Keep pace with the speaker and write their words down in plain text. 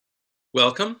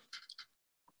Welcome.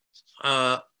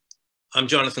 I'm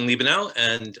Jonathan Liebenow,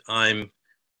 and I'm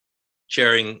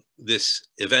chairing this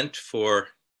event for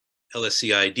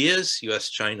LSE IDEAS, US,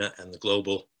 China, and the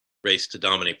Global Race to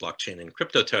Dominate Blockchain and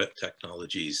Crypto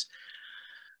Technologies.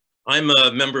 I'm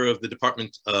a member of the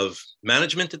Department of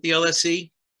Management at the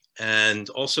LSE, and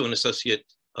also an associate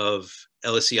of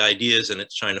LSE IDEAS and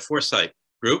its China Foresight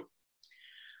group.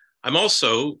 I'm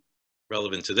also,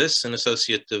 relevant to this, an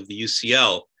associate of the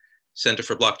UCL Center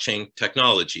for Blockchain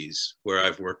Technologies, where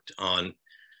I've worked on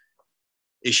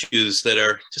issues that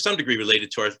are to some degree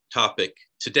related to our topic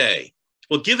today.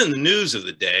 Well, given the news of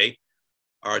the day,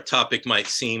 our topic might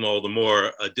seem all the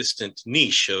more a distant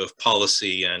niche of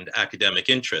policy and academic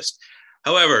interest.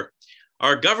 However,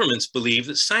 our governments believe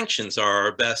that sanctions are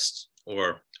our best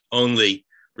or only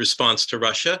response to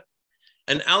Russia.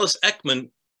 And Alice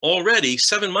Ekman already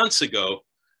 7 months ago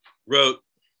wrote,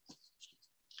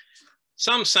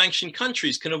 "Some sanctioned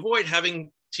countries can avoid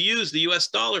having to use the US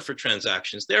dollar for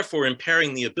transactions, therefore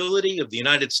impairing the ability of the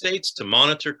United States to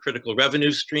monitor critical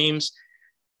revenue streams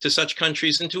to such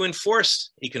countries and to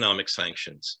enforce economic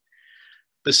sanctions.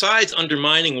 Besides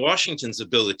undermining Washington's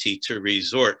ability to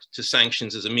resort to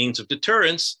sanctions as a means of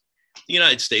deterrence, the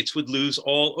United States would lose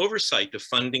all oversight of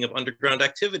funding of underground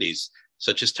activities,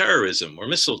 such as terrorism or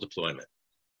missile deployment,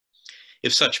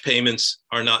 if such payments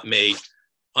are not made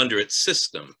under its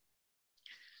system."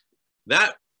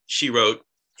 That she wrote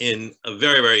in a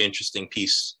very, very interesting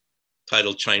piece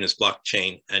titled "China's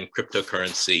Blockchain and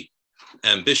Cryptocurrency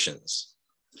Ambitions."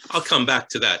 I'll come back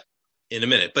to that in a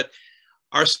minute, but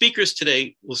our speakers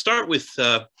today will start with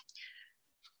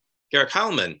Garrick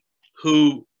Hileman,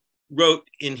 who wrote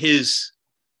in his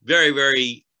very,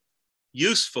 very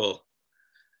useful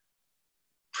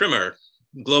primer,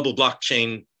 Global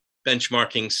Blockchain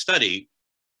Benchmarking Study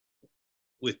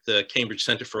with the Cambridge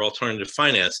Center for Alternative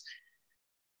Finance.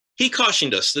 He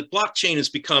cautioned us that blockchain has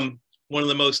become one of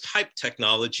the most hyped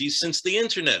technologies since the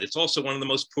internet. It's also one of the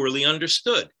most poorly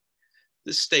understood.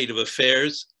 This state of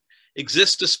affairs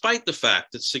exists despite the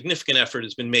fact that significant effort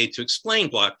has been made to explain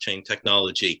blockchain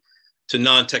technology to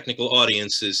non-technical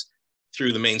audiences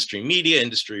through the mainstream media,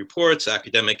 industry reports,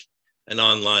 academic and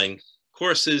online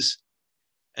courses,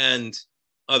 and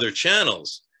other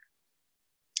channels.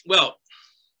 Well,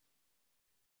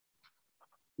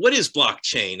 what is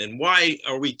blockchain and why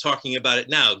are we talking about it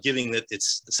now, given that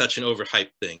it's such an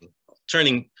overhyped thing?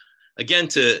 Turning again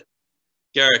to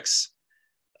Garrick's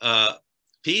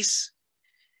piece,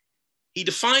 he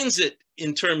defines it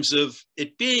in terms of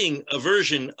it being a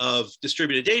version of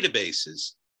distributed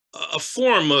databases, a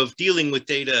form of dealing with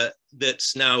data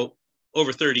that's now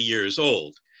over 30 years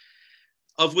old,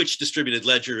 of which distributed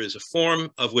ledger is a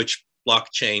form, of which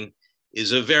blockchain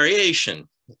is a variation.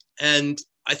 And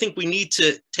I think we need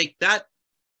to take that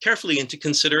carefully into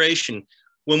consideration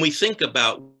when we think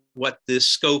about what the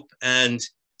scope and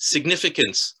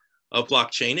significance of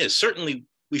blockchain is. Certainly,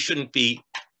 we shouldn't be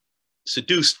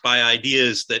seduced by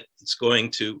ideas that it's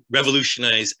going to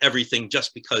revolutionize everything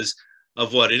just because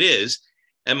of what it is.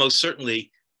 And most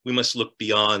certainly, we must look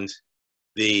beyond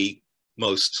the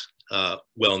most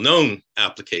well-known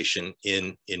application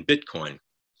in Bitcoin.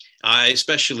 I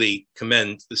especially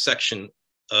commend the section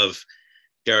of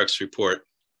Garrick's report,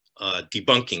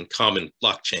 Debunking Common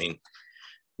Blockchain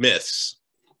Myths.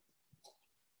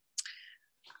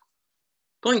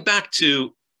 Going back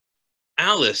to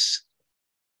Alice,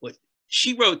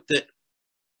 she wrote that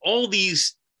all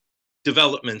these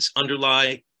developments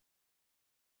underlie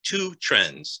two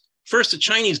trends. First, the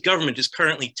Chinese government is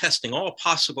currently testing all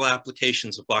possible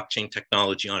applications of blockchain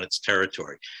technology on its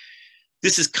territory.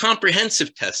 This is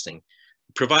comprehensive testing.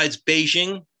 It provides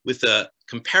Beijing with a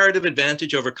comparative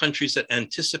advantage over countries that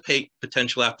anticipate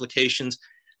potential applications,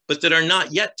 but that are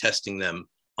not yet testing them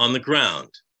on the ground.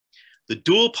 The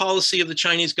dual policy of the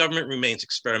Chinese government remains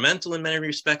experimental in many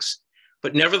respects,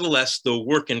 but nevertheless, the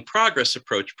work in progress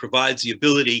approach provides the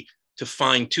ability to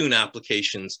fine-tune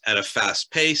applications at a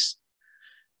fast pace.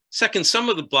 Second, some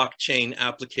of the blockchain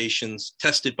applications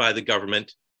tested by the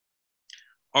government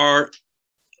are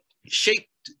shaped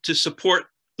to support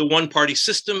the one-party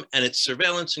system and its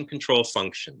surveillance and control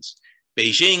functions.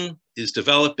 Beijing is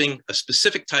developing a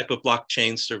specific type of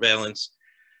blockchain surveillance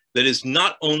that is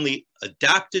not only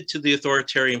adapted to the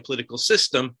authoritarian political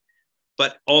system,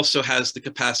 but also has the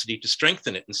capacity to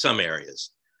strengthen it in some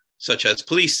areas, such as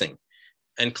policing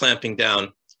and clamping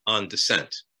down on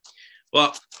dissent.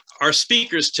 Well, our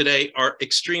speakers today are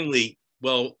extremely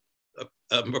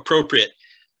appropriate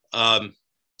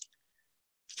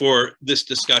for this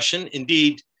discussion.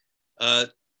 Indeed,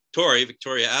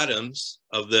 Victoria Adams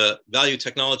of the Value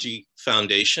Technology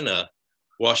Foundation, a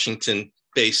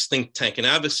Washington-based think tank and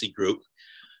advocacy group,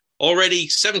 already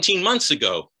 17 months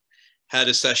ago had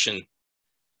a session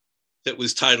that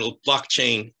was titled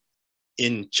Blockchain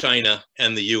in China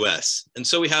and the US. And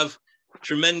so we have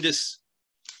tremendous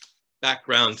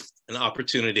background and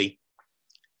opportunity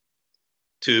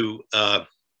to go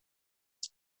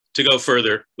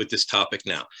further with this topic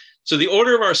now. So the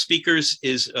order of our speakers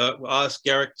is, I'll ask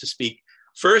Garrick to speak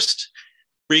first,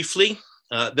 briefly,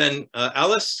 then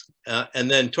Alice, and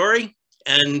then Tori,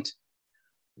 and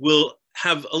we'll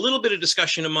have a little bit of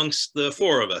discussion amongst the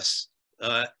four of us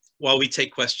while we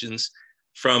take questions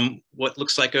from what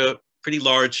looks like a pretty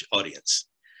large audience.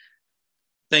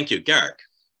 Thank you, Garrick.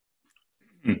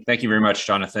 Thank you very much,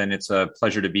 Jonathan. It's a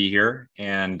pleasure to be here.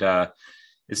 And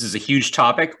this is a huge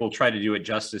topic. We'll try to do it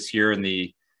justice here in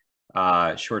the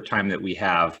short time that we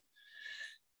have.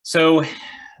 So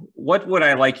what would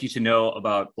I like you to know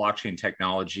about blockchain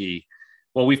technology?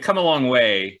 Well, we've come a long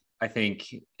way, I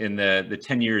think, in the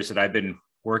 10 years that I've been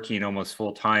working almost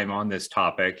full time on this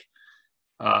topic.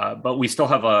 But we still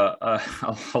have a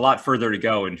lot further to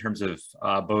go in terms of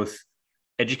both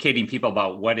educating people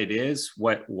about what it is,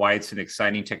 why it's an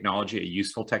exciting technology, a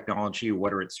useful technology,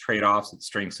 what are its trade-offs, its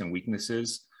strengths and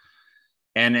weaknesses,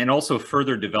 and also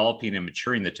further developing and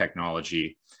maturing the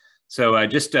technology. So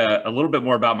just a little bit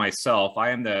more about myself. I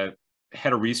am the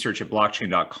head of research at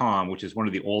blockchain.com, which is one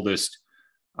of the oldest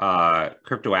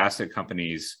crypto asset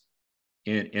companies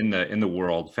in the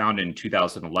world, founded in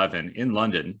 2011 in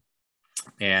London,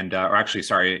 and or actually,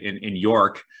 sorry, in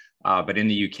York, but in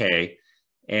the UK.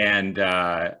 And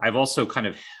I've also kind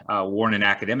of worn an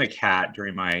academic hat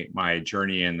during my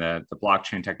journey in the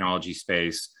blockchain technology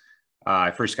space.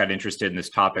 I first got interested in this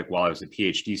topic while I was a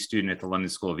PhD student at the London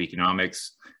School of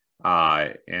Economics.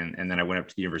 And then I went up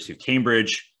to the University of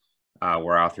Cambridge,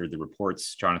 where I authored the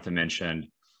reports Jonathan mentioned.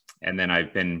 And then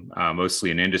I've been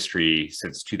mostly in industry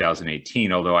since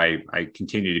 2018, although I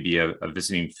continue to be a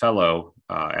visiting fellow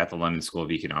at the London School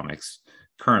of Economics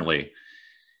currently.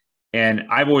 And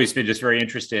I've always been just very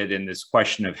interested in this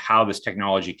question of how this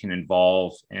technology can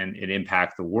evolve and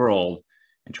impact the world,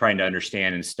 and trying to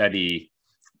understand and study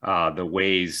the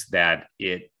ways that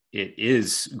it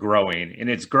is growing, and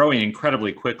it's growing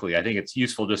incredibly quickly. I think it's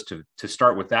useful just to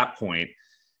start with that point.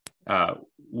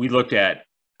 We looked at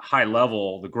high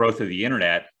level the growth of the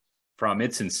internet from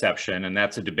its inception, and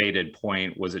that's a debated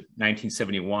point. Was it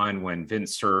 1971 when Vint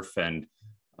Cerf and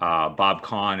Bob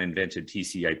Kahn invented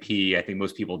TCP? I think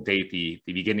most people date the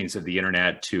beginnings of the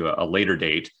internet to a later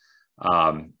date.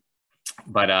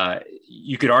 But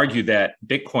you could argue that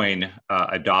Bitcoin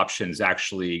adoption is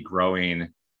actually growing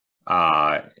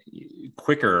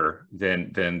quicker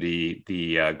than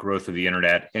the growth of the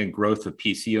internet and growth of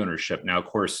PC ownership. Now, of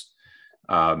course,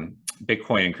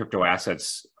 Bitcoin and crypto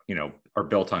assets, are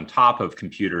built on top of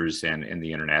computers and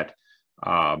the internet.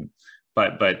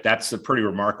 But that's a pretty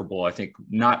remarkable, I think,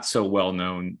 not so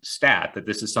well-known stat, that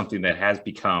this is something that has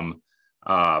become,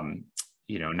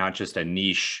 not just a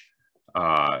niche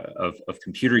of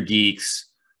computer geeks.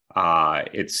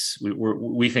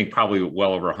 We think probably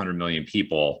well over 100 million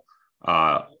people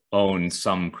own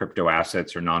some crypto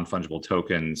assets or non-fungible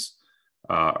tokens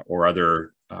or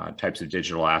other types of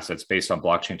digital assets based on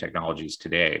blockchain technologies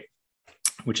today,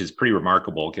 which is pretty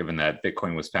remarkable given that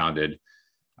Bitcoin was founded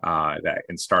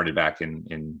and started back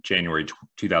in January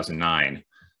 2009,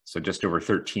 so just over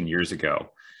 13 years ago.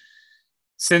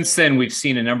 Since then, we've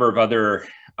seen a number of other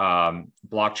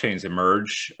blockchains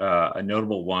emerge. A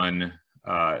notable one,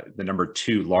 the number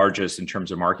 2 largest in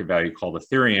terms of market value, called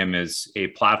Ethereum, is a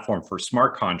platform for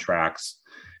smart contracts,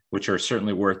 which are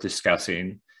certainly worth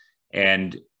discussing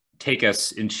and take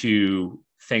us into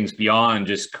things beyond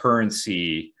just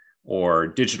currency or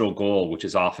digital gold, which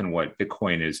is often what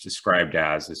Bitcoin is described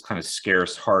as, this kind of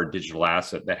scarce, hard digital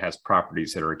asset that has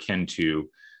properties that are akin to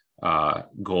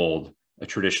gold, a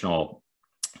traditional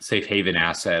safe haven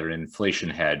asset or an inflation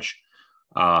hedge.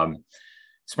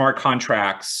 Smart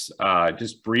contracts,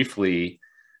 just briefly,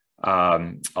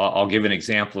 I'll give an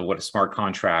example of what a smart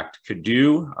contract could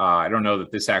do. I don't know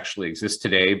that this actually exists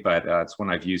today, but it's one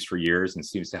I've used for years and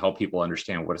seems to help people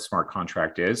understand what a smart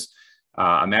contract is.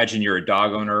 Imagine you're a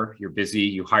dog owner, you're busy,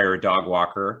 you hire a dog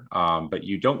walker, but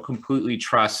you don't completely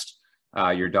trust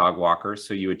your dog walker.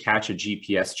 So you attach a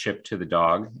GPS chip to the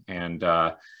dog, and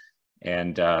the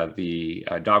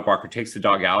dog walker takes the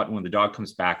dog out. And when the dog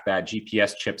comes back, that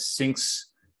GPS chip syncs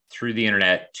through the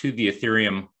internet to the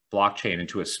Ethereum blockchain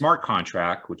into a smart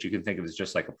contract, which you can think of as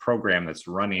just like a program that's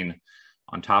running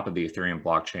on top of the Ethereum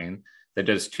blockchain, that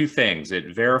does 2 things.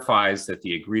 It verifies that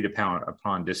the agreed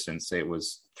upon distance, say it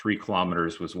was 3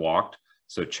 kilometers, was walked.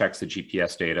 So it checks the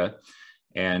GPS data.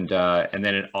 and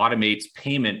then it automates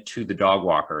payment to the dog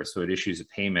walker. So it issues a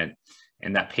payment,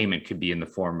 and that payment could be in the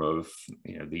form of,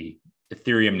 you know, the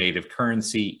Ethereum native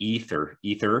currency, Ether.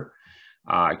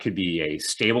 It could be a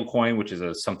stable coin, which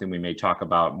is something we may talk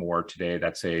about more today.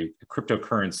 That's a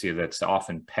cryptocurrency that's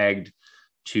often pegged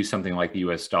to something like the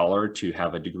US dollar to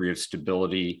have a degree of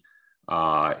stability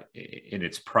in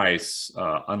its price,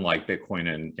 unlike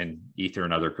Bitcoin and Ether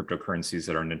and other cryptocurrencies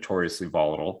that are notoriously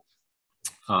volatile.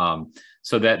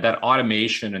 So that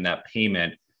automation and that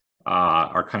payment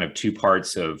are kind of two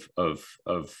parts of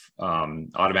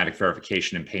automatic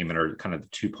verification and payment are kind of the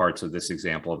two parts of this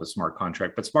example of a smart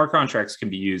contract. But smart contracts can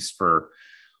be used for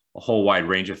a whole wide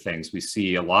range of things. We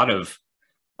see a lot of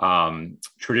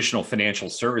traditional financial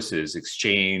services,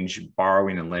 exchange,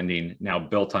 borrowing, and lending now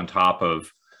built on top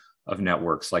of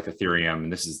networks like Ethereum.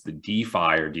 And this is the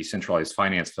DeFi, or decentralized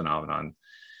finance phenomenon.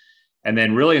 And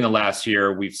then really in the last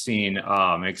year, we've seen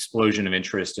an explosion of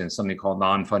interest in something called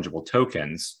non-fungible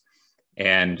tokens.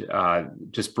 And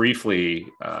just briefly,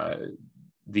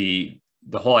 the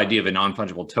whole idea of a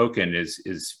non-fungible token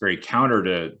is very counter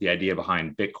to the idea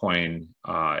behind Bitcoin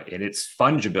and its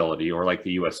fungibility, or like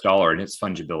the US dollar and its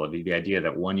fungibility, the idea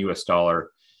that one US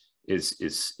dollar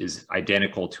is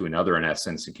identical to another in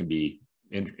essence and can be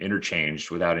interchanged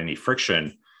without any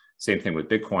friction. Same thing with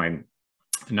Bitcoin.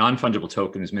 A non-fungible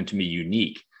token is meant to be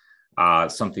unique,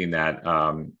 something that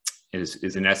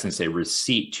is in essence a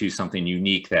receipt to something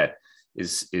unique that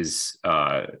is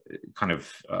kind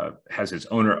of has its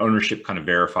ownership kind of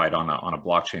verified on a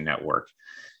blockchain network.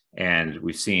 And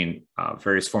we've seen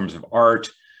various forms of art,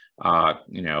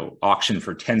 you know, auctioned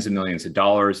for tens of millions of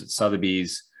dollars at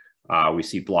Sotheby's. We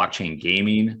see blockchain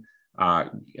gaming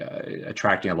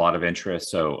attracting a lot of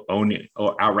interest. So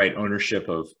outright ownership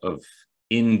of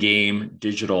in-game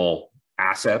digital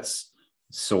assets,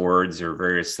 swords, or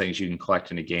various things you can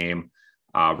collect in a game,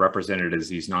 represented as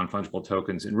these non-fungible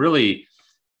tokens, and really,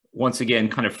 once again,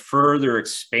 kind of further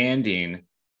expanding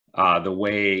the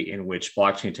way in which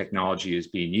blockchain technology is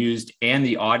being used and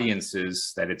the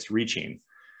audiences that it's reaching.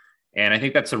 And I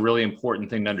think that's a really important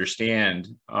thing to understand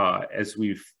as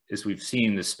we've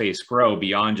seen the space grow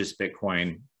beyond just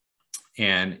Bitcoin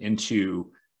and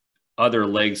into other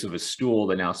legs of a stool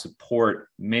that now support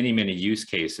many, many use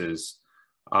cases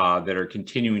that are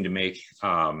continuing to make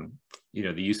you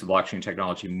know, the use of blockchain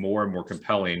technology more and more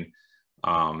compelling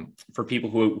for people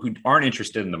who aren't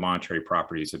interested in the monetary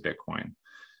properties of Bitcoin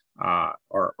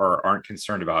or aren't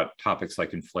concerned about topics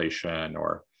like inflation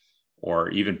or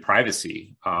even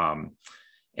privacy.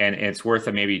 And it's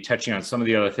worth maybe touching on some of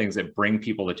the other things that bring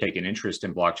people to take an interest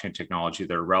in blockchain technology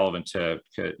that are relevant to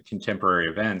contemporary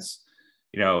events.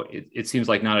 You know, it seems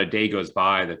like not a day goes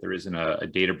by that there isn't a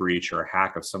data breach or a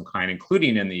hack of some kind,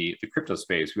 including in the crypto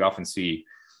space. We often see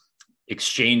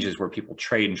exchanges where people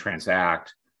trade and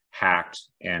transact hacked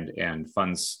and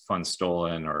funds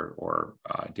stolen or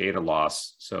data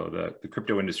loss. So the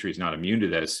crypto industry is not immune to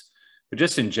this. But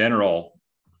just in general,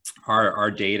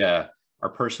 our data, our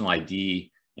personal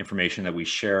ID information that we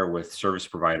share with service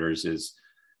providers is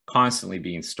constantly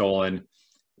being stolen.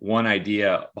 One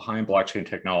idea behind blockchain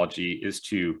technology is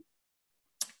to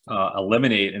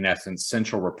eliminate, in essence,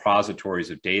 central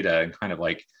repositories of data and kind of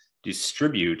like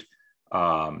distribute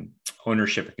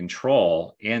ownership and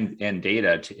control and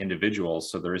data to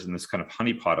individuals. So there isn't this kind of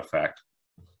honeypot effect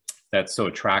that's so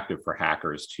attractive for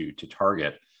hackers to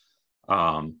target.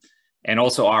 And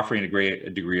also offering a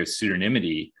degree of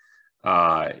pseudonymity,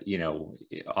 you know,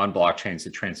 on blockchains to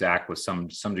transact with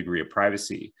some degree of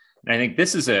privacy. And I think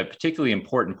this is a particularly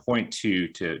important point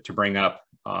to bring up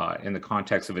in the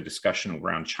context of a discussion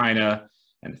around China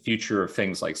and the future of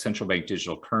things like central bank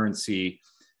digital currency.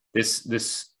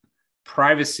 This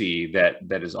privacy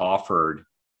that is offered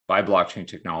by blockchain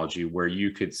technology, where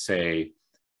you could say,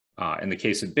 in the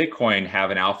case of Bitcoin,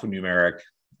 have an alphanumeric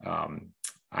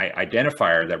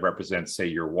identifier that represents, say,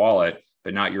 your wallet,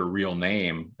 but not your real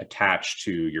name attached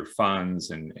to your funds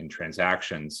and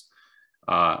transactions,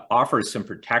 offers some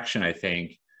protection, I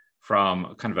think,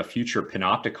 from kind of a future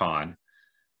panopticon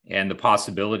and the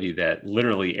possibility that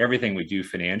literally everything we do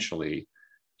financially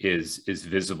is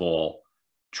visible,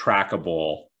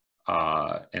 trackable,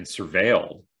 and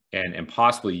surveilled, and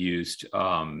possibly used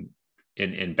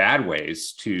in bad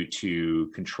ways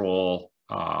to control,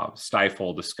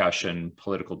 stifle discussion,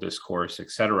 political discourse, et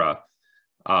cetera.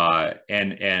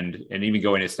 And even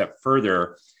going a step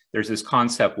further, there's this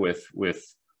concept with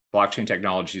blockchain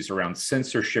technologies around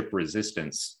censorship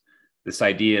resistance, this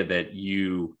idea that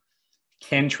you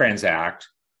can transact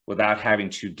without having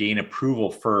to gain approval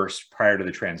first prior to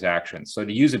the transaction. So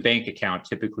to use a bank account,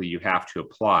 typically you have to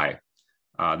apply.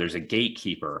 There's a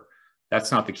gatekeeper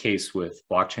That's not the case with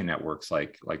blockchain networks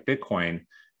like Bitcoin,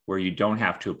 where you don't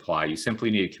have to apply. You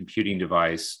simply need a computing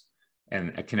device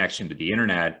and a connection to the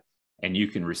internet, and you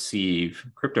can receive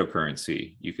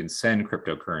cryptocurrency. You can send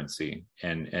cryptocurrency,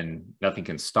 and nothing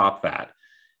can stop that.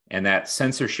 And that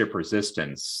censorship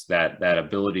resistance, that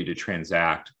ability to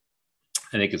transact,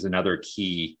 I think is another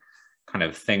key kind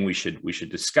of thing we should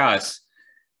discuss.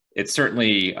 It's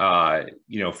certainly,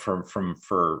 you know, for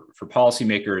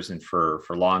policymakers and for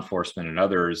law enforcement and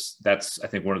others, that's, I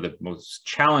think, one of the most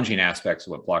challenging aspects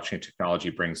of what blockchain technology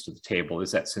brings to the table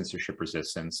is that censorship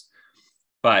resistance.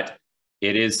 But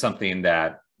it is something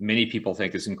that many people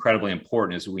think is incredibly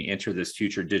important as we enter this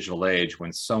future digital age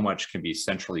when so much can be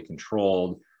centrally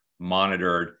controlled,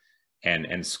 monitored,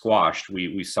 and squashed.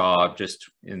 We saw just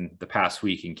in the past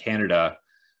week in Canada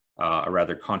a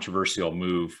rather controversial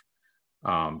move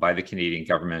by the Canadian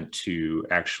government to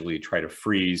actually try to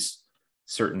freeze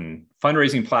certain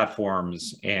fundraising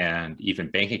platforms and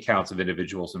even bank accounts of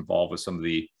individuals involved with some of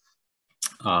the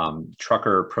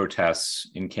trucker protests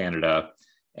in Canada.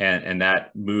 And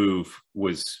that move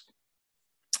was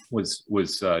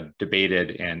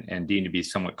debated and deemed to be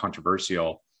somewhat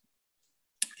controversial.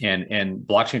 And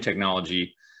blockchain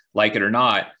technology, like it or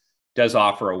not, does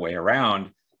offer a way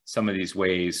around some of these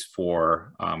ways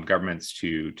for governments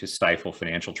to stifle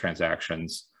financial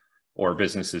transactions or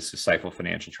businesses to stifle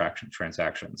financial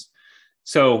transactions.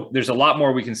 So there's a lot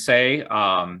more we can say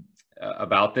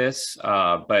about this,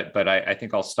 but I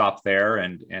think I'll stop there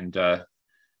and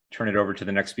turn it over to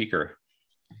the next speaker.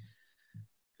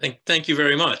 Thank you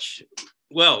very much.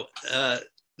 Well,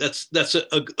 that's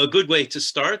a good way to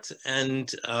start,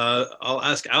 and I'll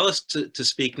ask Alice to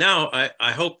speak now.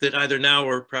 I hope that either now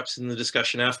or perhaps in the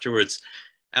discussion afterwards,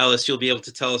 Alice, you'll be able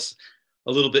to tell us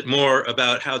a little bit more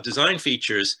about how design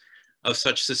features of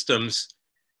such systems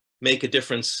make a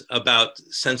difference about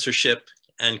censorship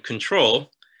and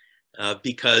control,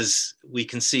 because we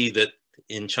can see that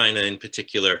in China in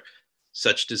particular,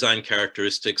 such design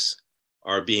characteristics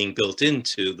are being built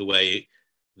into the way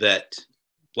that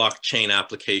blockchain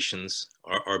applications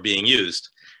are being used.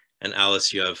 And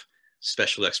Alice, you have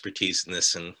special expertise in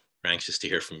this, and we're anxious to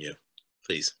hear from you.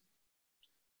 Please.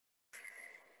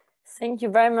 Thank you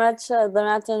very much,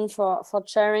 Jonathan, for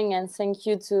sharing, and thank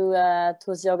you to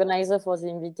the organizer for the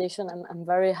invitation. I'm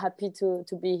very happy to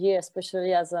be here,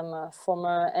 especially as I'm a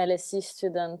former LSE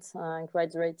student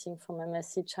graduating from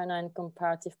MSc China and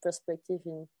Comparative Perspective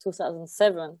in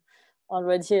 2007,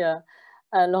 already a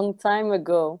long time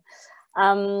ago.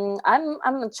 I'm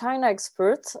a China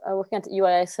expert working at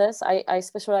EUISS. I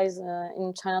specialize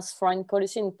in China's foreign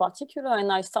policy in particular,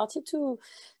 and I started to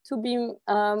be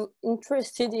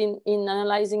interested in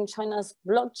analyzing China's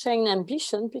blockchain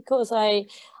ambition because by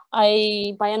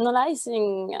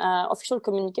analyzing official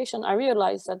communication, I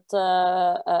realized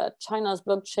that China's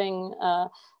blockchain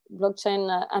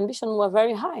ambition were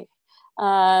very high.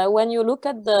 When you look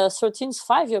at the 13th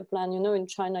five-year plan, you know, in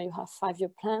China you have five-year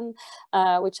plan,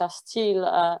 which are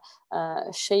still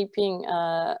shaping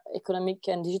economic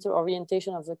and digital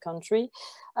orientation of the country.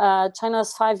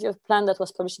 China's five-year plan that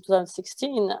was published in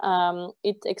 2016,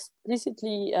 it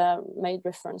explicitly made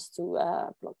reference to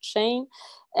blockchain,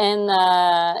 and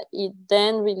it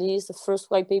then released the first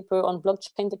white paper on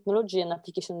blockchain technology and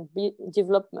application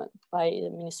development by the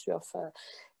Ministry of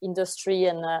Industry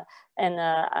and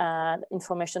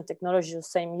Information Technology the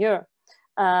same year.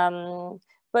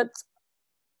 But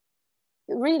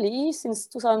really, since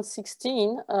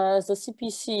 2016, the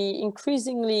CPC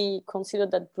increasingly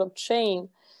considered that blockchain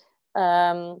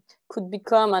could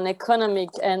become an economic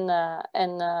and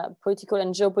political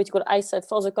and geopolitical asset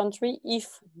for the country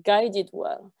if guided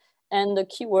well. And the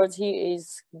key word here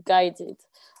is guided.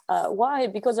 Why?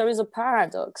 Because there is a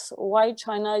paradox. Why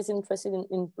China is interested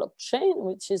in blockchain,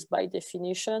 which is by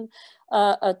definition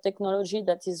a technology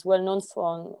that is well known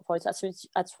for its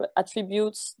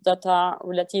attributes that are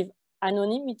relative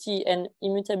anonymity and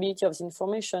immutability of the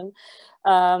information.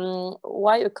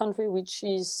 Why a country which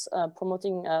is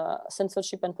promoting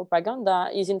censorship and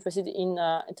propaganda is interested in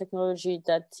a technology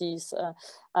that is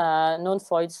known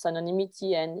for its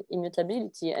anonymity and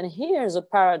immutability. And here's a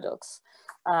paradox.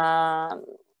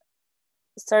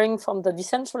 Starting from the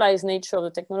decentralized nature of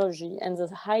the technology and the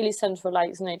highly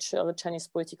centralized nature of the Chinese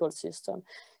political system.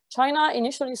 China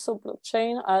initially saw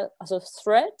blockchain as a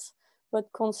threat,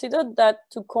 but considered that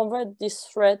to convert this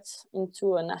threat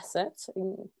into an asset,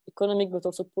 economic but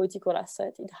also political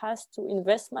asset, it has to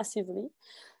invest massively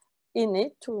in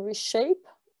it to reshape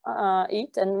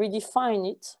it and redefine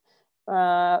it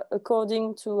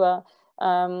according to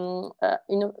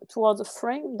towards a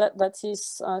frame that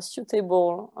is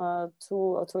suitable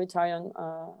to authoritarian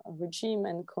regime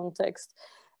and context.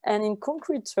 And in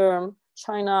concrete terms,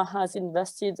 China has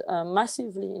invested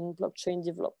massively in blockchain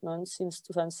development since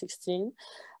 2016,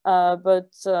 but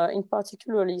in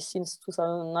particularly since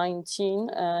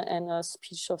 2019 and a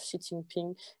speech of Xi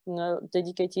Jinping in a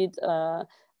dedicated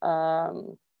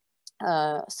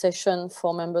session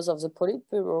for members of the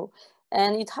Politburo.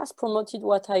 And it has promoted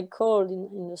what I called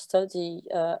in the study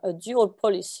a dual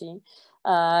policy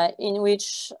in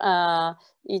which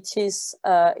it is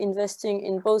investing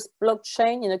in both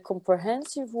blockchain in a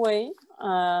comprehensive way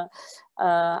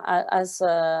as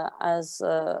a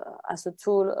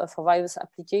tool for various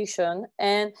applications,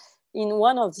 and in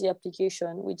one of the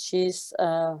applications, which is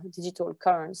digital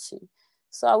currency.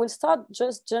 So I will start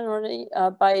just generally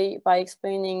by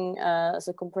explaining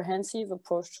the comprehensive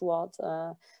approach toward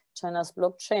China's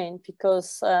blockchain,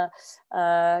 because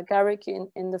Garrick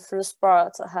in the first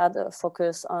part had a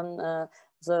focus on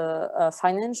the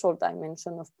financial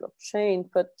dimension of blockchain,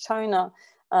 but China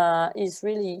is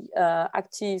really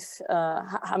active,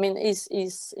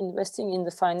 is investing in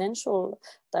the financial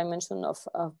dimension of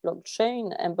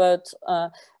blockchain, but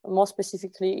more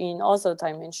specifically in other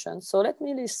dimensions. So let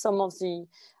me list some of the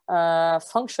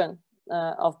function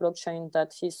of blockchain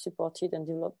that is supported and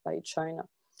developed by China.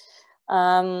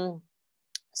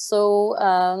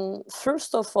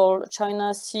 First of all,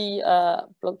 China sees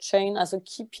blockchain as a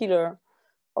key pillar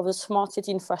of the smart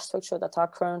city infrastructure that are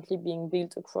currently being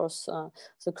built across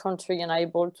the country and are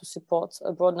able to support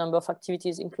a broad number of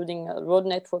activities, including road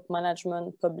network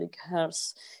management, public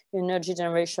health, energy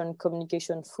generation,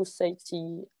 communication, food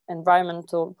safety,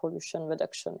 environmental pollution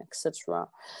reduction, etc.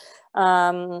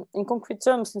 In concrete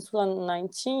terms, since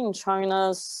 2019,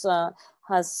 China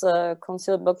has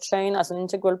considered blockchain as an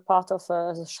integral part of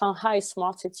the Shanghai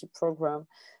Smart City program,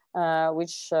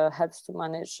 which helps to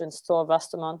manage and store a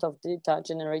vast amount of data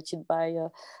generated by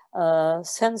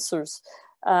sensors.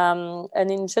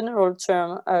 And in general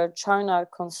term, China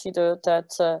considered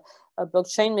that a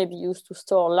blockchain may be used to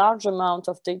store a large amount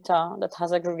of data that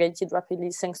has aggregated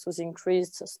rapidly thanks to the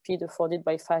increased speed afforded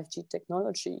by 5G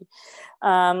technology.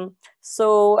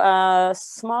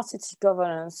 Smart city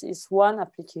governance is one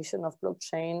application of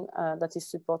blockchain that is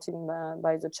supported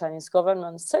by the Chinese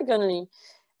government. Secondly,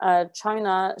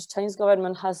 Chinese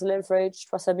government has leveraged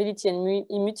traceability and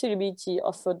immutability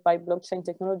offered by blockchain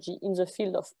technology in the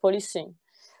field of policing.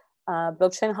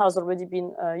 Blockchain has already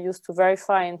been used to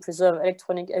verify and preserve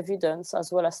electronic evidence,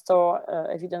 as well as store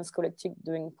evidence collected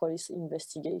during police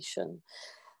investigation.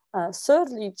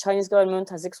 Thirdly, Chinese government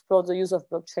has explored the use of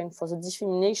blockchain for the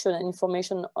dissemination and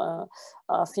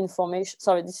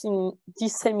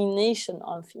dissemination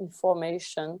of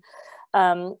information,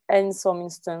 and in some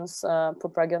instance,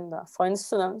 propaganda. For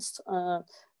instance,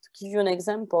 to give you an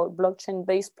example,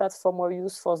 blockchain-based platforms were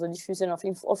used for the diffusion of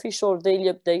official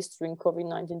daily updates during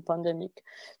COVID-19 pandemic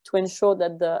to ensure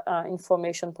that the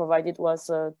information provided was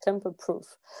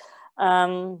tamper-proof.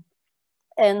 The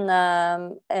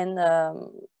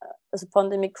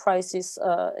pandemic crisis,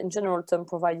 in general term,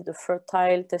 provided a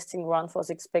fertile testing ground for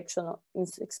the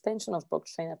expansion of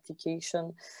blockchain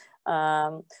application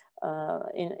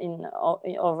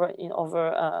over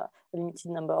a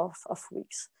limited number of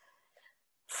weeks.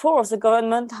 Fourth, the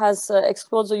government has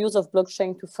explored the use of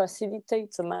blockchain to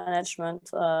facilitate the management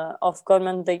of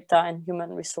government data and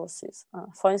human resources.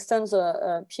 For instance,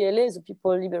 PLA, the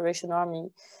People Liberation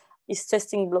Army, is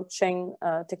testing blockchain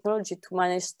technology to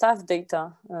manage staff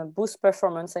data, boost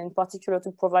performance, and in particular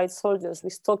to provide soldiers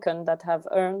with tokens that have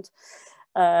earned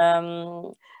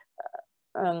and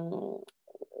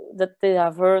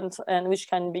which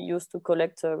can be used to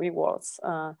collect rewards.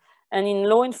 And in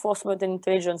law enforcement and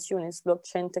intelligence units,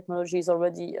 blockchain technology is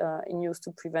already in use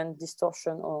to prevent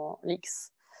distortion or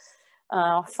leaks.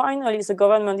 Finally, the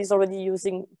government is already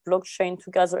using blockchain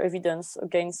to gather evidence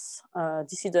against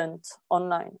dissidents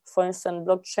online. For instance,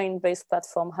 blockchain-based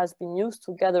platform has been used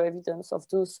to gather evidence of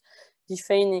those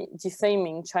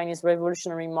defaming Chinese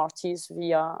revolutionary martyrs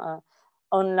via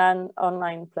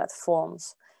online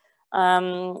platforms.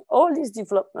 All these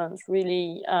developments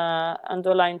really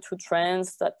underline two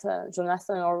trends that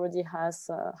Jonathan already has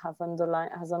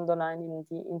underlined in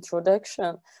the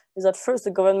introduction. Is that first,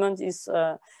 the government is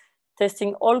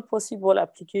testing all possible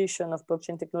application of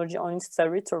blockchain technology on its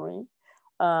territory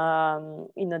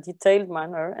in a detailed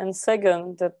manner, and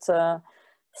second, that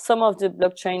some of the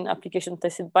blockchain applications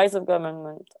tested by the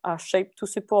government are shaped to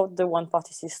support the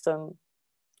one-party system,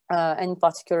 and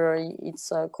particularly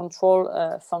its control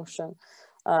function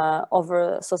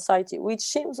over society, which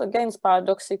seems again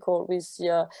paradoxical with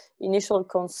the initial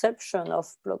conception of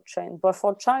blockchain. But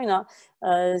for China,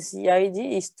 the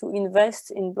idea is to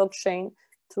invest in blockchain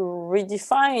to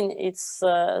redefine its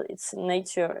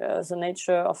nature, the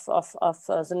nature of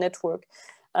the network,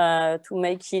 to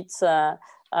make it,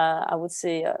 I would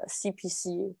say,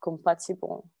 CPC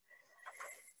compatible.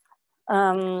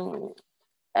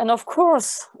 And of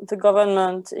course, the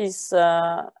government is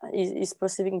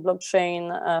perceiving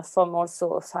blockchain from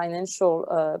also a financial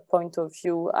point of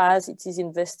view, as it is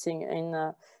investing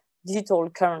in digital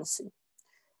currency.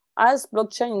 As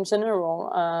blockchain in general,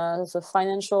 the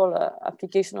financial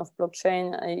application of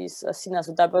blockchain is seen as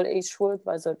a double-edged sword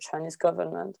by the Chinese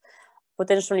government,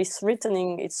 potentially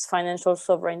threatening its financial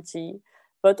sovereignty,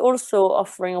 but also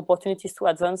offering opportunities to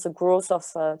advance the growth of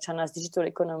China's digital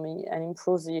economy and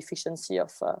improve the efficiency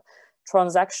of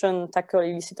transaction, tackle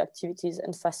illicit activities,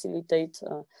 and facilitate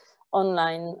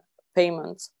online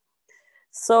payments.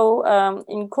 So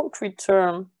in concrete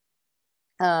terms,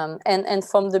 and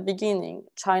from the beginning,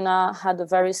 China had a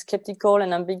very skeptical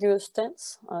and ambiguous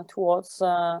stance towards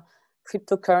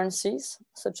cryptocurrencies,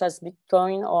 such as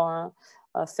Bitcoin or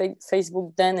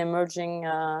Facebook then emerging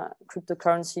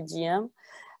cryptocurrency DM.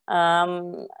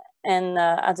 And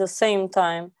at the same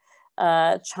time,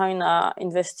 China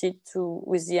invested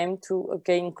with the aim to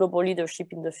gain global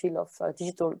leadership in the field of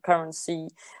digital currency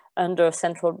under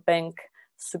central bank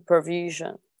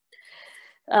supervision.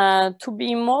 To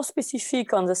be more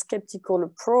specific on the skeptical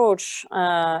approach,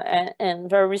 and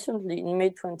very recently in May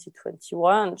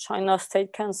 2021, China's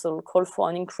State Council called for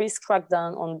an increased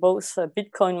crackdown on both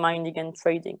Bitcoin mining and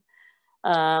trading.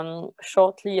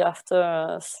 Shortly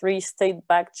after 3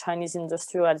 state-backed Chinese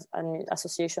Industrial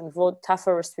Association vote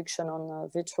tougher restriction on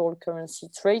virtual currency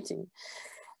trading.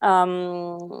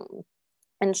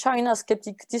 And China's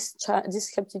this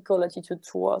skeptical attitude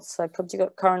towards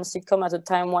cryptocurrency come at a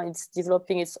time when it's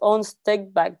developing its own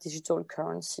state-backed digital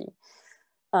currency.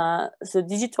 The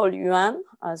digital yuan,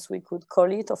 as we could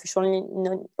call it,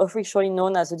 officially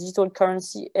known as the digital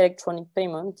currency electronic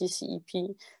payment,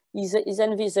 DCEP, is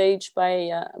envisaged by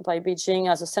Beijing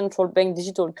as a central bank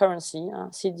digital currency,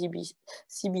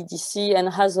 CBDC, and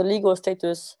has a legal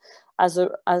status as a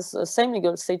same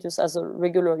legal status as a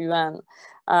regular yuan,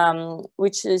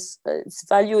 which is its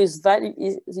value is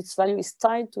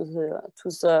tied to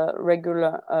the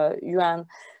regular yuan.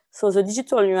 So the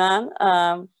digital yuan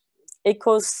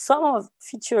echoes some of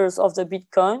features of the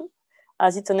Bitcoin,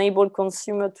 as it enabled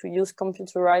consumers to use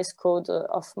computerized code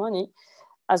as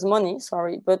money,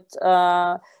 but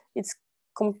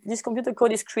this computer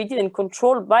code is created and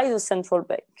controlled by the central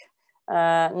bank,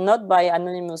 not by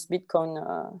anonymous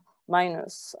Bitcoin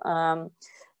miners.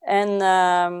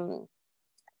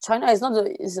 China is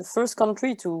the first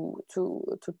country to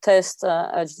test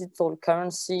a digital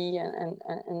currency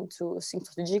and to think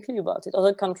strategically about it.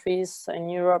 Other countries in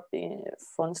Europe,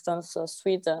 for instance,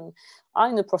 Sweden, are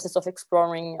in the process of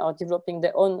exploring or developing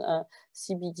their own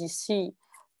CBDC.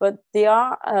 But they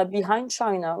are behind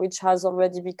China, which has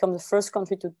already become the first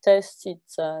country to test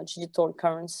its digital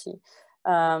currency.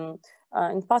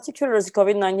 In particular, the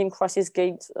COVID-19 crisis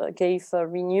gave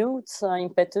renewed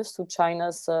impetus to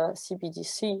China's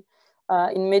CBDC.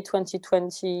 In May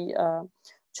 2020,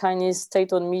 Chinese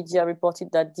state-owned media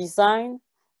reported that design,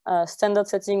 standard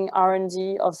setting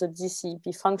R&D of the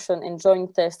DCEP function and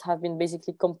joint tests have been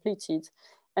basically completed.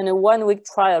 And a one-week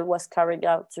trial was carried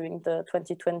out during the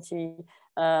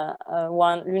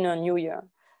 2021 Lunar New Year.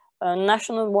 A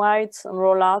nationwide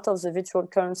rollout of the virtual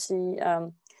currency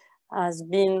has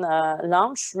been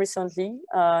launched recently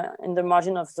in the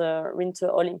margin of the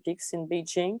Winter Olympics in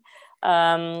Beijing.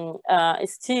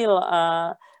 It's still,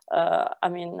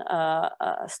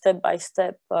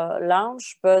 step-by-step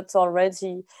launch, but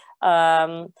already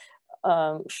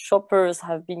shoppers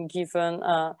have been given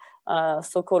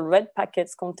so-called red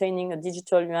packets containing a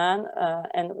digital yuan,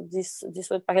 and this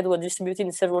red packet was distributed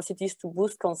in several cities to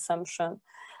boost consumption.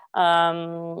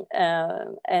 And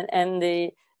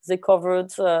they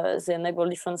covered, they enabled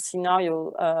different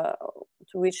scenarios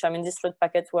to which, this red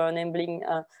packet were enabling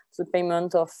the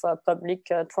payment of public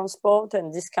transport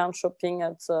and discount shopping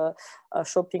at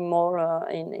shopping mall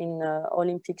in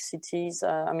Olympic cities,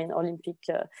 Olympic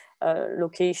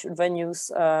location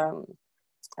venues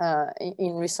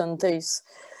in recent days.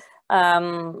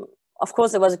 Of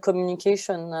course, there was a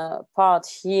communication part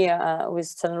here with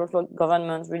central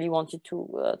government really wanted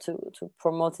to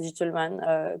promote digital yuan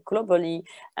globally,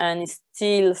 and it's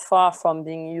still far from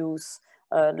being used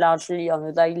largely on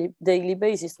a daily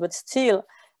basis. But still,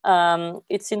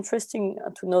 It's interesting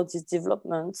to note this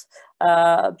development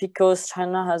because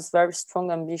China has very strong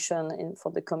ambition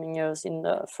for the coming years in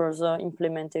the further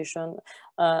implementation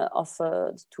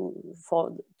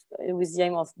with the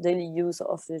aim of daily use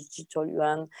of the digital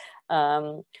yuan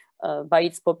by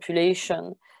its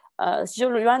population.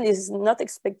 Digital yuan is not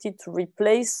expected to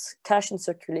replace cash in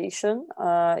circulation.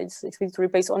 It's expected to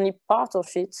replace only part of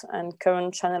it, and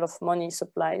current channel of money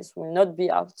supplies will not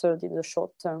be altered in the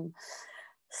short term.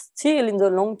 Still, in the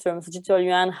long term, digital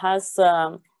yuan has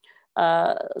the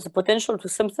potential to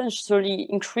substantially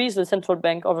increase the central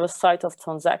bank oversight of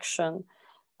transaction.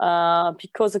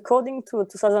 Because according to a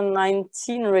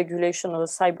 2019 regulation of the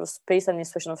Cyberspace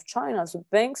Administration of China, the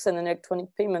banks and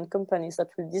electronic payment companies that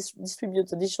will distribute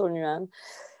the digital yuan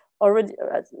already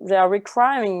they are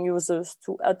requiring users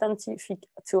to authenticate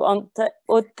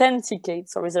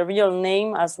the real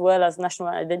name as well as national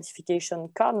identification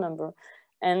card number,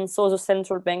 and so the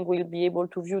central bank will be able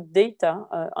to view data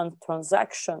on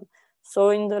transaction.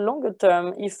 So in the longer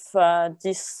term, if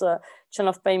this chain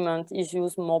of payment is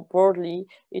used more broadly,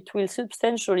 it will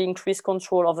substantially increase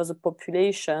control over the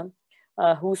population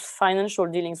whose financial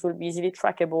dealings will be easily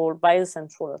trackable by the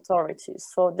central authorities.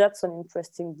 So that's an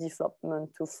interesting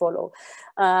development to follow.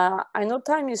 I know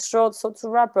time is short, so to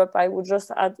wrap up, I would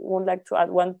like to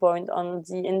add one point on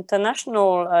the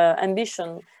international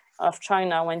ambition of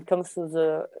China when it comes to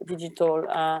the digital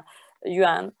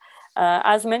yuan.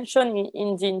 As mentioned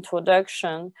in the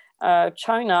introduction,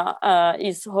 China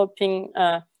is hoping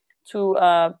to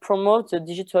promote the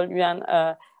digital yuan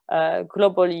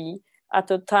globally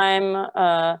at a time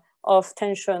of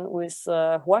tension with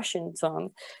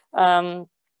Washington.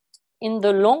 In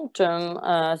the long term,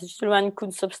 digital yuan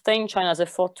could sustain China's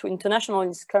effort to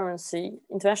internationalize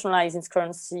its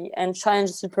currency and challenge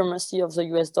the supremacy of the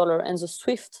US dollar and the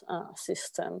SWIFT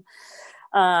system.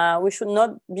 We should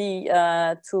not be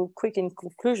too quick in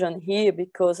conclusion here,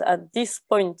 because at this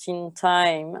point in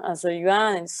time, the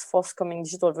yuan and its forthcoming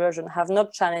digital version have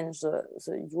not challenged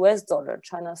the US dollar.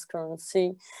 China's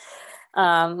currency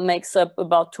makes up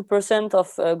about 2%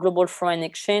 of global foreign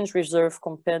exchange reserve,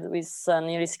 compared with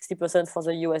nearly 60% for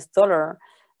the US dollar.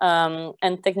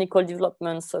 And technical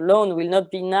developments alone will not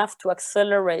be enough to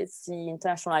accelerate the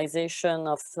internationalization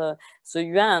of the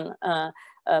yuan.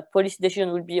 Policy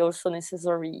decision will be also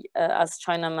necessary as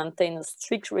China maintains a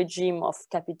strict regime of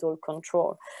capital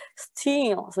control.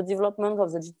 Still, the development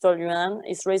of the digital yuan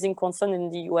is raising concern in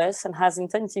the US and has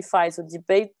intensified the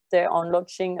debate there on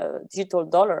launching a digital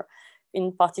dollar.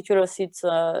 In particular, since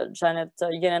Janet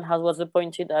Yellen was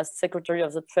appointed as Secretary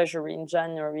of the Treasury in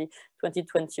January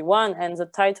 2021, and the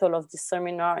title of this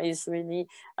seminar is really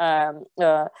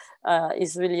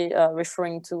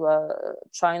referring to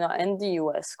China and the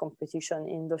US competition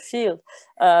in the field.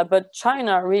 But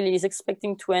China really is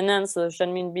expecting to enhance the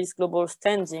renminbi's global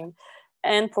standing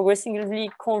and progressively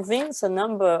convince a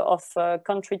number of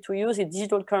countries to use its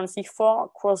digital currency for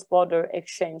cross-border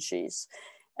exchanges.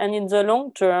 And in the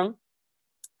long term,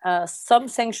 some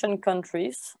sanctioned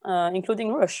countries,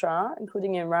 including Russia,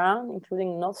 including Iran,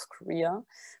 including North Korea,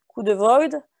 could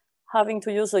avoid having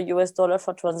to use the US dollar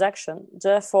for transaction,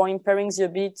 therefore impairing the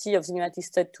ability of the United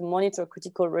States to monitor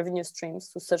critical revenue streams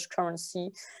to such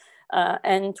currency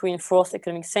and to enforce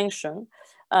economic sanction.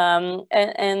 In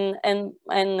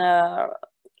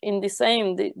the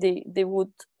aim, they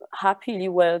would happily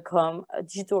welcome a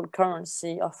digital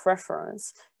currency of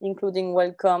reference, including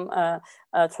welcome a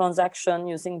transaction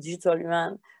using digital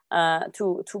yuan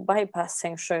to bypass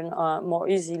sanction more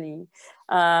easily.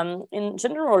 In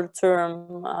general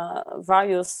term,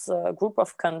 various group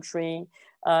of countries,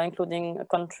 including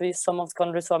some of the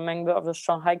countries who are members of the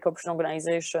Shanghai Cooperation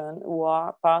Organization, who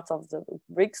are part of the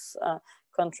BRICS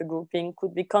country grouping,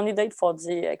 could be candidate for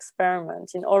the experiment.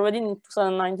 Already in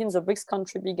 2019, the BRICS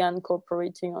country began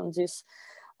cooperating on this,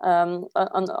 on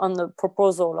the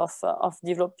proposal of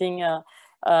developing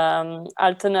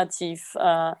alternative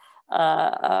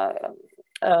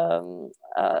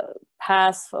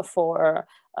path for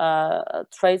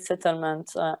trade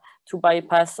settlement to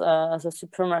bypass the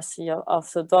supremacy of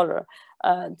the dollar.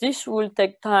 This will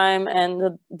take time, and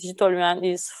the digital yuan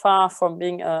is far from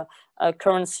being a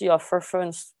currency of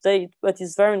reference state, but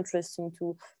it's very interesting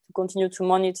to continue to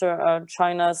monitor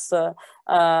China's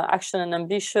action and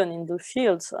ambition in the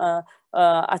field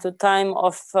at a time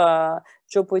of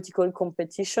geopolitical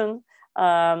competition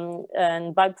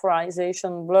and blurred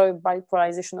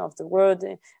bipolarization of the world,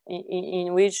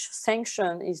 in which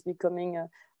sanction is becoming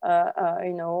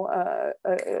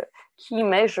key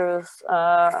measures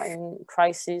in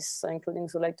crisis, including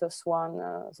the latest one,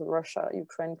 the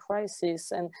Russia-Ukraine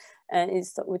crisis, and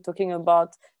we're talking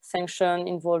about sanctions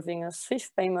involving a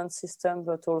SWIFT payment system,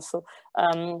 but also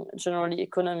generally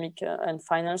economic and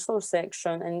financial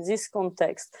sanction. And in this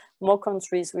context, more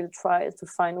countries will try to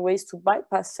find ways to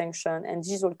bypass sanctions, and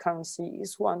digital currency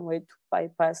is one way to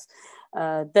bypass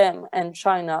them. And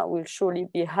China will surely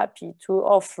be happy to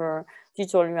offer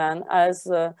digital yuan as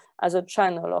a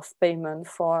channel of payment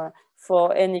for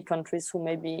any countries who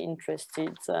may be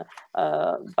interested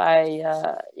by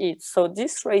it. So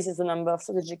this raises a number of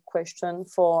strategic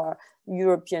questions for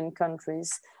European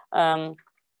countries,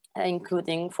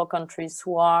 including for countries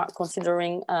who are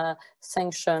considering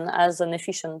sanction as an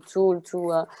efficient tool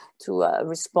to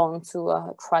respond to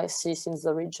a crisis in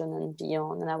the region and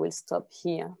beyond. And I will stop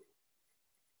here.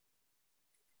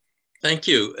 Thank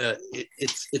you.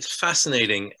 It's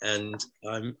fascinating, and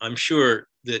I'm sure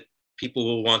that people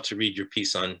will want to read your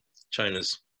piece on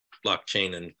China's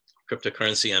blockchain and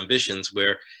cryptocurrency ambitions,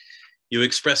 where you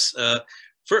express,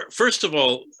 first of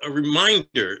all, a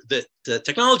reminder that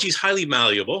technology is highly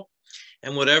malleable,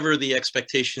 and whatever the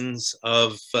expectations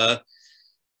of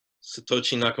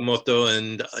Satoshi Nakamoto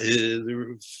and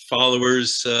his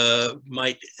followers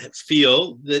might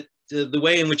feel, that the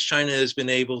way in which China has been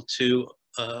able to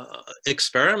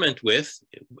experiment with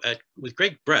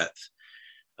great breadth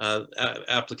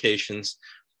applications,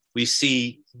 we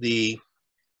see the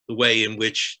way in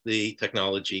which the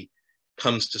technology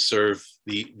comes to serve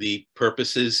the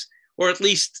purposes, or at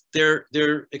least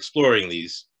they're exploring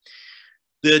these.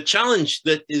 The challenge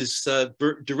that is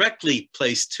directly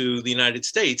placed to the United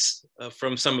States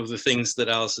from some of the things that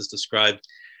Alice has described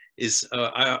is,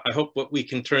 I hope, what we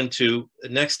can turn to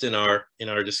next in our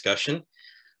discussion.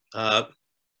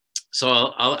 So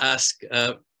I'll ask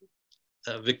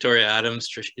Victoria Adams,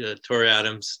 Tori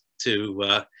Adams,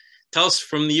 to tell us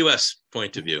from the US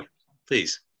point of view,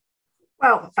 please.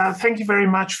 Well, thank you very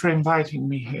much for inviting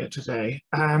me here today.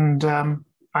 And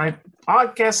I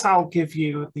guess I'll give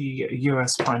you the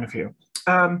US point of view.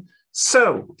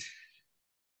 So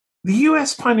the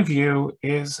US point of view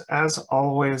is, as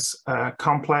always,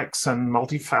 complex and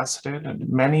multifaceted, and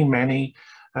many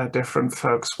different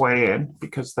folks weigh in,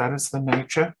 because that is the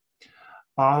nature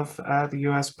of the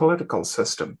US political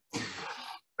system.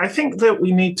 I think that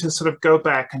we need to sort of go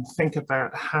back and think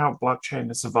about how blockchain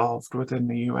has evolved within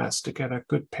the US to get a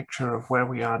good picture of where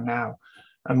we are now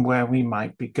and where we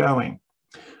might be going.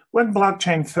 When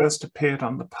blockchain first appeared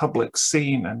on the public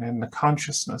scene and in the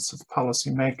consciousness of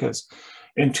policymakers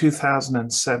in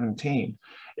 2017,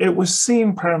 it was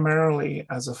seen primarily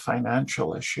as a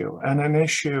financial issue and an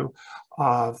issue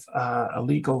of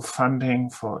illegal funding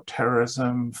for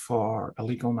terrorism, for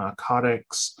illegal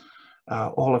narcotics,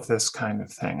 all of this kind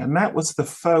of thing. And that was the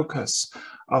focus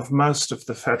of most of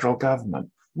the federal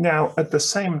government. Now, at the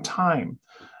same time,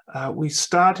 we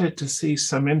started to see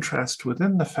some interest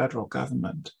within the federal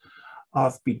government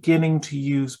of beginning to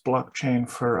use blockchain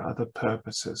for other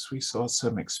purposes. We saw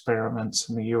some experiments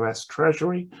in the US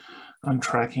Treasury on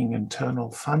tracking internal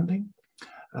funding.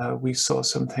 We saw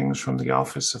some things from the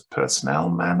Office of Personnel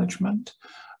Management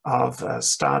of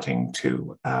starting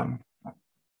to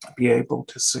be able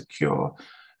to secure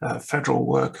federal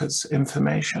workers'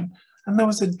 information. And there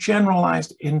was a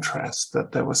generalized interest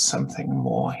that there was something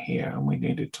more here and we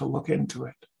needed to look into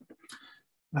it.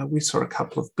 We saw a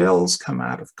couple of bills come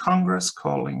out of Congress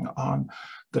calling on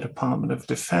the Department of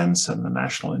Defense and the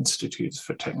National Institutes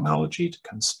for Technology to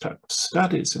conduct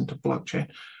studies into blockchain,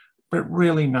 but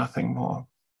really nothing more.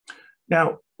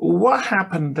 Now, what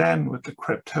happened then with the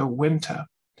crypto winter,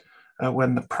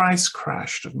 when the price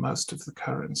crashed of most of the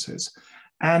currencies,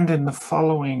 and in the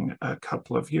following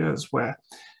couple of years, where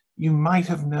you might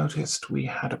have noticed we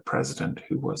had a president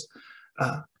who was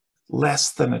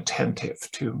less than attentive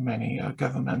to many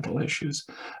governmental issues,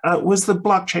 was the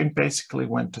blockchain basically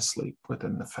went to sleep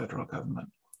within the federal government.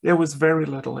 There was very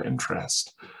little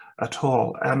interest at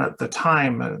all. And at the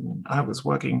time, I was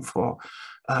working for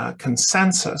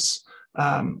Consensus,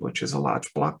 which is a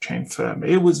large blockchain firm.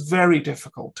 It was very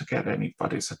difficult to get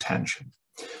anybody's attention.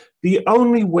 The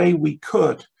only way we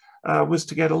could was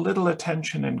to get a little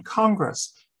attention in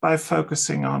Congress by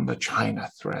focusing on the China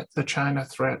threat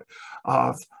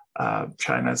of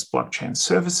China's blockchain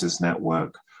services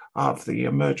network, of the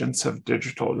emergence of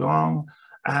digital yuan,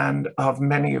 and of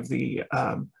many of the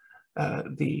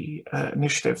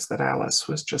initiatives that Alice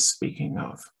was just speaking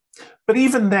of. But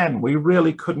even then, we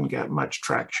really couldn't get much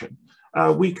traction.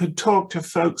 We could talk to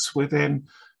folks within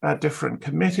different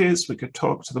committees, we could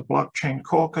talk to the blockchain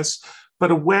caucus,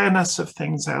 but awareness of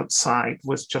things outside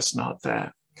was just not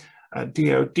there.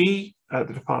 DOD, the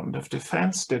Department of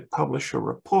Defense, did publish a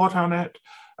report on it,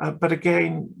 but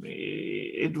again,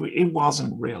 it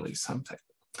wasn't really something.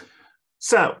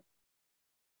 So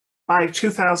by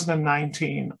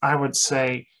 2019, I would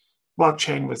say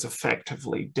blockchain was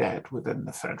effectively dead within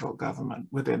the federal government,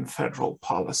 within federal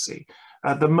policy.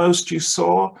 The most you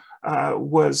saw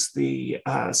was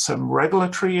some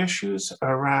regulatory issues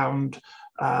around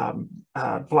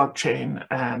blockchain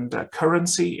and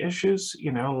currency issues,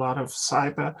 you know, a lot of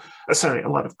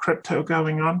crypto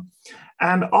going on,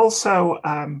 and also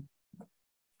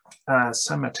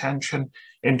some attention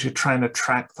into trying to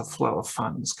track the flow of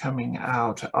funds coming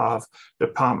out of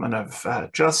Department of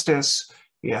Justice,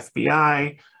 the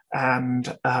FBI,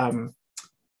 and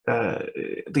the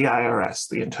IRS,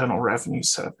 the Internal Revenue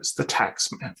Service, the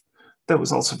taxman, that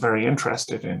was also very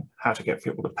interested in how to get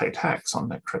people to pay tax on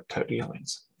their crypto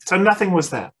dealings. So nothing was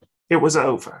there. It was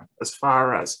over as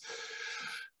far as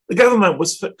the government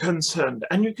was concerned.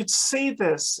 And you could see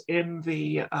this in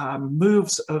the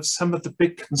moves of some of the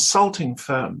big consulting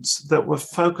firms that were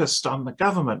focused on the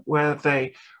government, where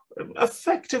they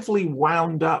effectively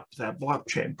wound up their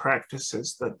blockchain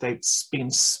practices that they'd been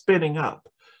spinning up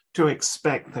to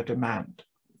expect the demand.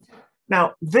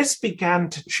 Now, this began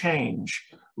to change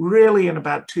really in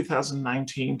about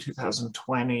 2019,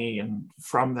 2020, and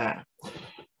from there.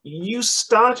 You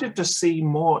started to see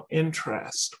more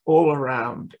interest all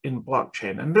around in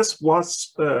blockchain, and this was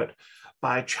spurred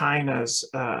by China's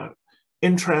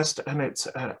interest and its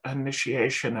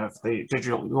initiation of the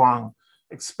digital yuan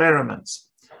experiments.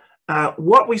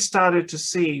 What we started to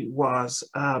see was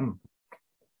the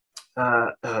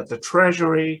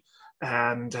Treasury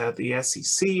and the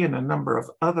SEC and a number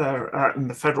of other, and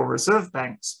the Federal Reserve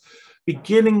banks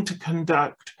beginning to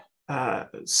conduct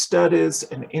studies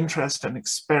and interest and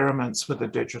experiments with the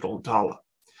digital dollar.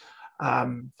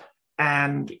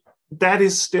 And that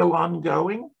is still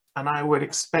ongoing, and I would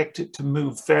expect it to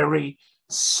move very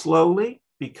slowly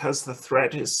because the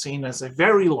threat is seen as a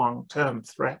very long-term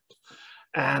threat,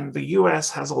 and the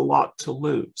US has a lot to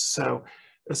lose. So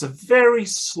there's a very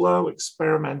slow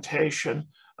experimentation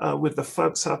with the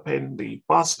folks up in the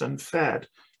Boston Fed,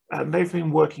 and they've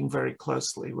been working very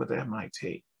closely with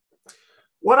MIT.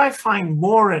 What I find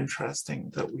more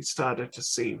interesting that we started to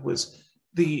see was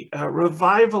the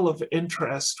revival of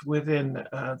interest within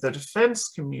the defense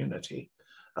community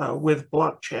with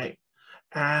blockchain.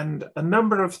 And a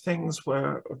number of things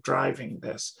were driving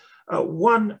this.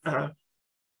 One,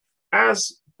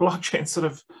 as blockchain sort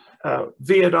of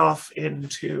veered off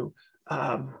into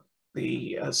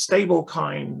the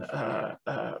stablecoin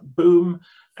boom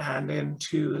and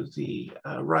into the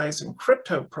rise in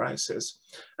crypto prices,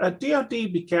 DoD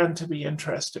began to be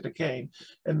interested again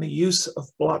in the use of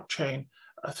blockchain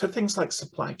for things like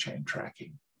supply chain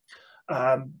tracking.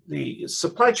 The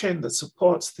supply chain that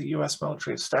supports the US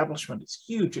military establishment is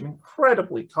huge and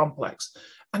incredibly complex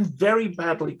and very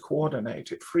badly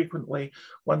coordinated. Frequently,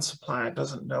 one supplier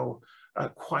doesn't know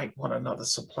quite what another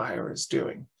supplier is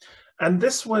doing. And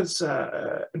this was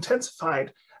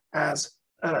intensified as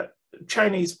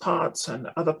Chinese parts and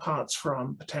other parts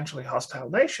from potentially hostile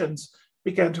nations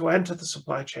began to enter the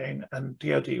supply chain, and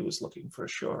DoD was looking for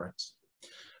assurance.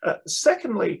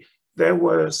 Secondly, there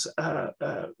was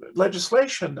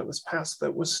legislation that was passed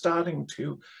that was starting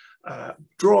to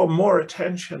draw more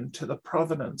attention to the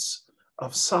provenance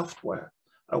of software.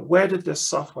 Where did this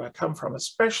software come from,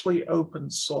 especially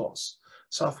open source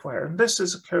software? And this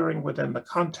is occurring within the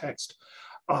context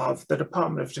of the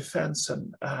Department of Defense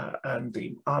and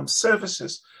the armed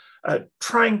services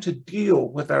trying to deal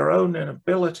with their own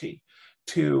inability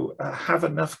to have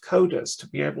enough coders to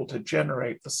be able to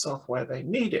generate the software they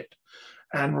needed,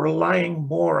 and relying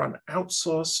more on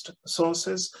outsourced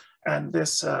sources and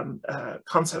this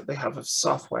concept they have of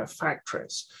software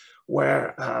factories,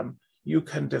 where you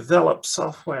can develop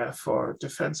software for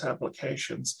defense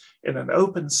applications in an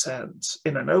open sense,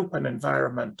 in an open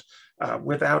environment,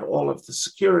 without all of the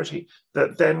security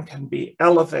that then can be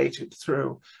elevated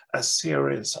through a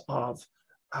series of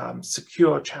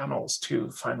secure channels to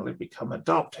finally become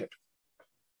adopted.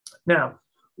 Now,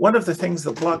 one of the things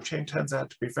that blockchain turns out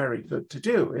to be very good to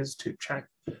do is to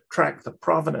track the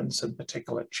provenance and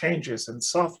particular changes in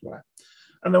software.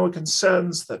 And there were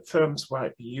concerns that firms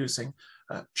might be using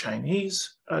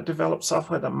Chinese developed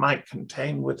software that might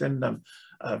contain within them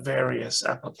various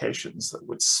applications that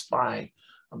would spy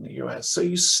on the US. So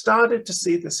you started to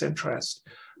see this interest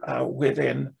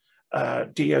within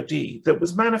DoD that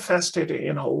was manifested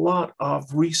in a lot of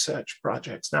research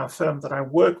projects. Now, a firm that I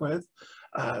work with,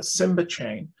 Simba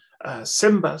Chain,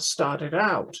 Simba started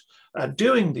out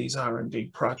doing these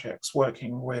R&D projects,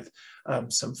 working with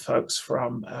some folks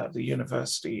from the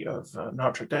University of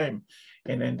Notre Dame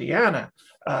in Indiana,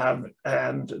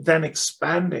 and then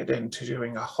expanded into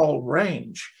doing a whole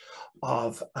range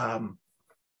of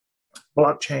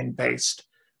blockchain-based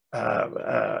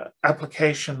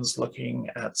applications, looking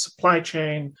at supply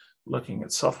chain, looking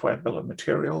at software bill of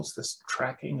materials, this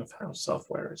tracking of how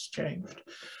software has changed,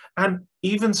 and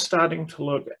even starting to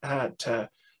look at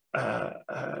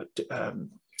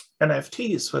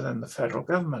NFTs within the federal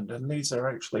government. And these are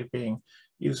actually being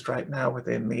used right now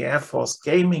within the Air Force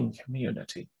gaming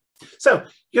community. So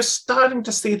you're starting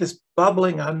to see this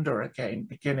bubbling under again,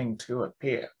 beginning to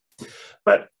appear.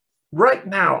 But right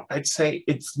now, I'd say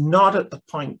it's not at the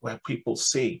point where people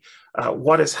see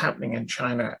what is happening in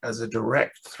China as a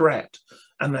direct threat,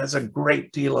 and there's a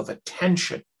great deal of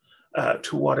attention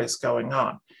to what is going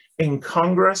on. In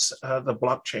Congress, the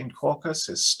blockchain caucus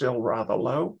is still rather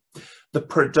low. The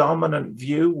predominant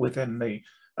view within the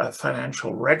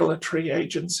financial regulatory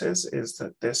agencies is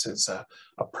that this is a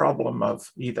problem of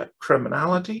either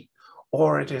criminality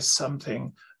or it is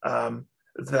something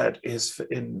that is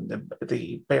in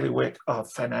the bailiwick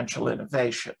of financial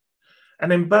innovation.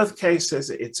 And in both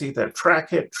cases, it's either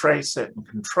track it, trace it, and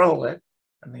control it,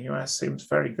 and the US seems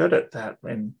very good at that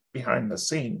behind the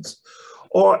scenes,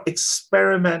 or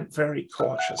experiment very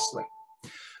cautiously.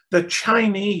 The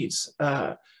Chinese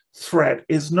threat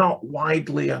is not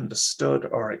widely understood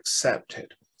or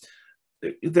accepted.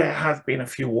 There have been a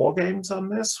few war games on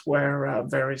this where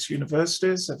various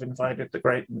universities have invited the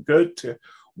great and good to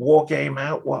war game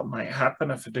out what might happen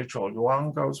if a digital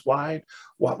yuan goes wide,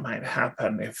 what might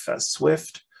happen if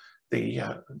SWIFT, the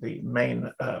main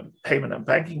payment and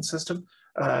banking system,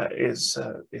 is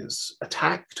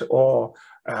attacked or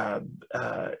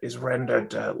is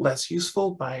rendered less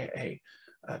useful by a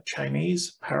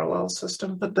Chinese parallel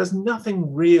system, but there's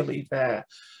nothing really there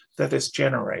that is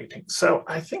generating. So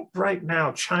I think right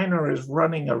now China is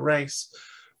running a race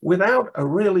without a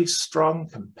really strong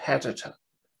competitor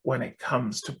when it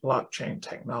comes to blockchain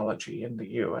technology in the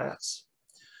US.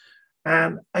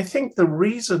 And I think the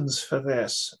reasons for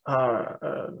this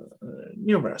are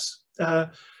numerous.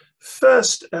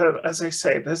 First, as I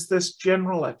say, there's this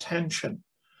general attention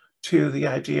to the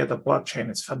idea that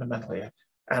blockchain is fundamentally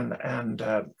and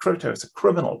crypto is a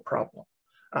criminal problem.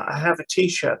 I have a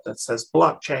t-shirt that says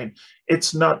blockchain,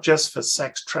 it's not just for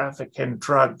sex trafficking,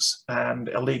 drugs, and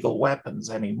illegal weapons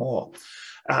anymore.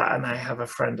 And I have a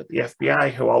friend at the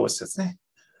FBI who always says,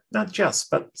 not just,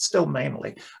 but still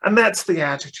mainly. And that's the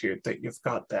attitude that you've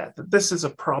got there, that this is a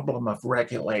problem of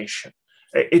regulation.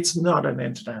 It's not an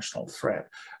international threat.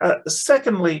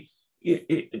 Secondly,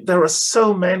 there are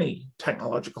so many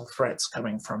technological threats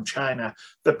coming from China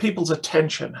that people's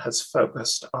attention has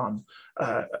focused on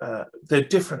the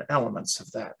different elements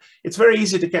of that. It's very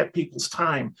easy to get people's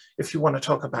time if you want to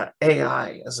talk about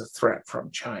AI as a threat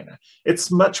from China. It's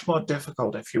much more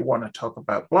difficult if you want to talk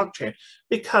about blockchain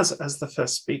because, as the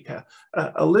first speaker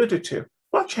alluded to,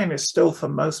 blockchain is still for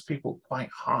most people quite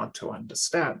hard to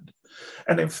understand.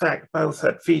 And in fact, both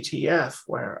at VTF,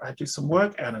 where I do some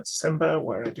work, and at Simba,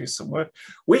 where I do some work,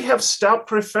 we have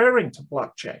stopped referring to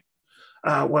blockchain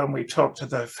when we talk to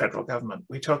the federal government.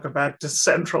 We talk about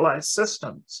decentralized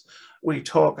systems. We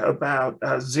talk about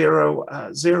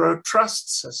zero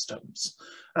trust systems.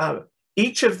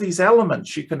 Each of these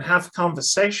elements, you can have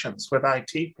conversations with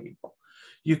IT people.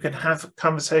 You can have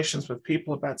conversations with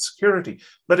people about security.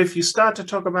 But if you start to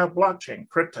talk about blockchain,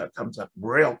 crypto comes up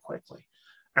real quickly.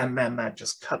 And then that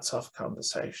just cuts off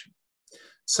conversation.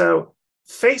 So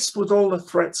faced with all the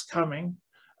threats coming,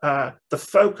 the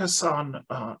focus on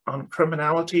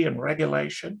criminality and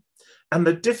regulation, and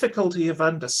the difficulty of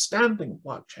understanding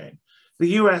blockchain,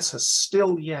 the US has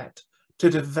still yet to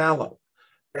develop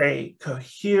a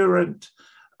coherent,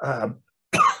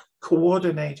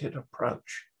 coordinated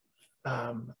approach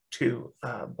to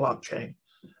blockchain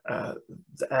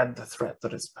and the threat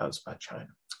that is posed by China.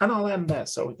 And I'll end there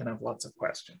so we can have lots of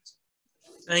questions.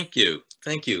 Thank you.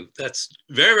 Thank you. That's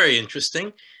very, very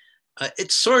interesting.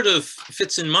 It sort of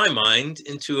fits in my mind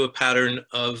into a pattern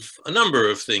of a number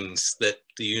of things that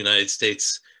the United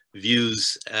States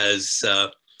views as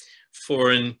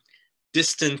foreign,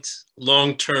 distant,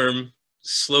 long-term,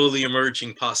 slowly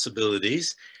emerging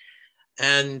possibilities.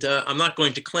 And I'm not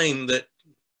going to claim that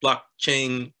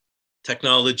blockchain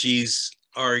technologies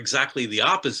are exactly the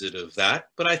opposite of that,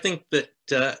 but I think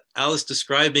that Alice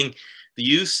describing the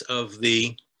use of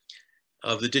the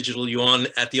digital yuan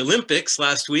at the Olympics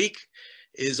last week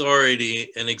is already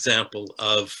an example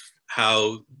of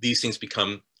how these things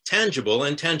become tangible,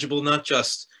 and tangible not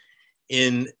just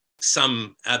in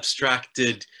some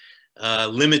abstracted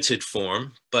limited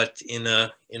form, but in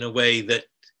a way that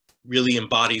really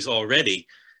embodies already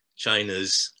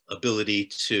China's ability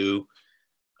to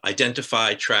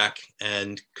identify, track,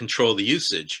 and control the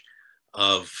usage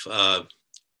of,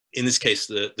 in this case,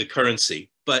 the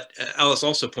currency. But Alice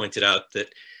also pointed out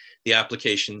that the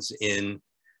applications in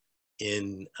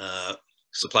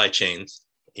supply chains,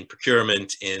 in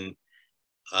procurement, in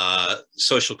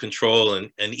social control,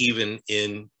 and even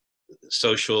in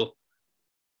social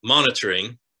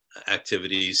monitoring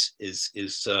activities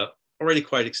is already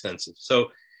quite extensive.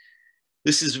 So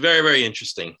this is very, very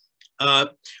interesting.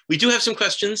 We do have some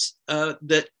questions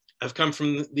that have come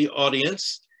from the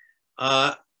audience.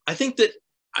 I think that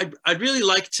I'd really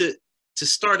like to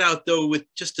start out, though, with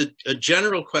just a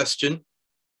general question,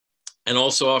 and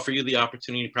also offer you the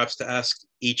opportunity perhaps to ask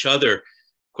each other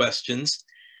questions.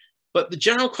 But the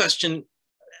general question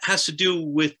has to do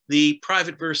with the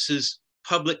private versus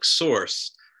public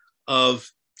source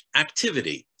of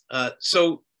activity.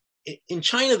 So in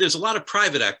China, there's a lot of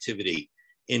private activity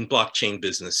in blockchain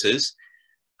businesses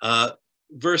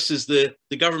versus the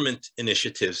government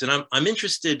initiatives. And I'm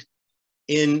interested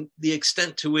in the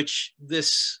extent to which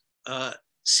this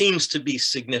seems to be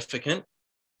significant.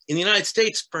 In the United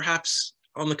States, perhaps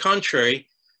on the contrary,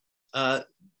 the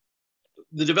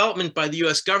development by the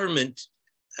U.S. government,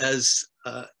 as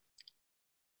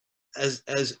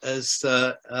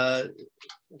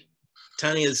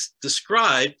Tanya has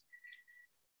described,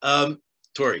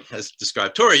 Tori has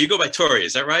described. Tori, you go by Tori,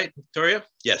 is that right, Toria?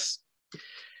 Yes.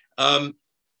 That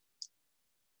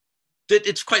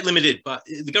it's quite limited, but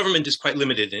the government is quite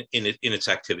limited in its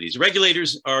activities.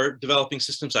 Regulators are developing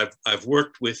systems. I've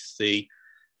worked with the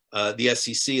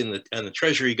SEC and the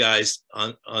Treasury guys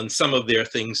on some of their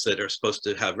things that are supposed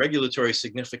to have regulatory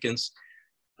significance,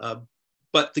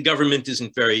 but the government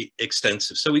isn't very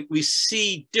extensive. So we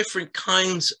see different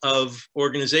kinds of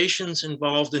organizations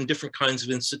involved in different kinds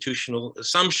of institutional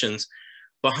assumptions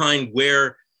behind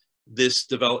where this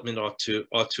development ought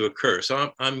to occur.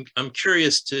 So I'm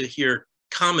curious to hear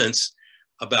comments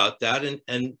about that,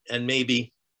 and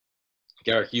maybe,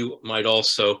 Garrick, you might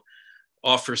also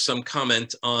offer some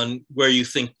comment on where you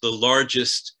think the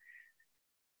largest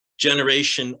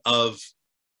generation of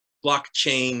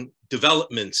blockchain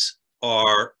developments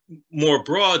are more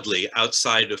broadly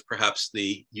outside of perhaps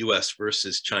the US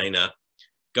versus China,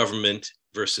 government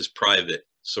versus private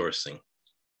sourcing.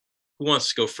 Who wants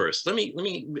to go first?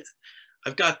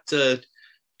 I've got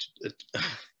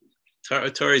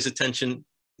Tori's attention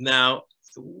now.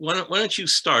 Why don't you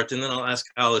start, and then I'll ask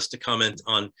Alice to comment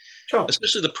on, sure,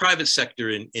 especially the private sector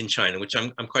in China, which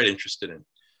I'm quite interested in.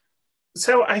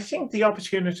 So I think the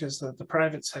opportunities that the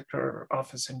private sector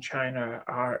offers in China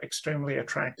are extremely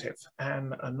attractive.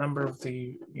 And a number of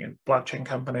the blockchain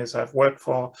companies I've worked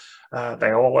for,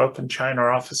 they all opened China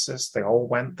offices, they all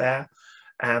went there.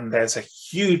 And there's a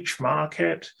huge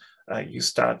market. You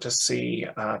start to see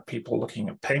people looking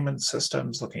at payment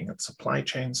systems, looking at supply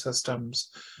chain systems.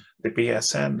 The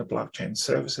BSN, the Blockchain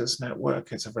Services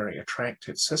Network, is a very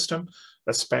attractive system,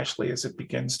 especially as it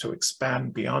begins to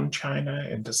expand beyond China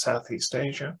into Southeast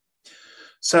Asia.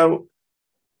 So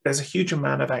there's a huge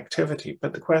amount of activity,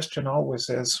 but the question always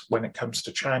is, when it comes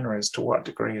to China, is to what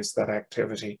degree is that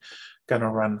activity going to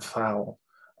run foul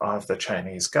of the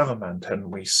Chinese government?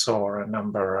 And we saw a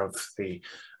number of the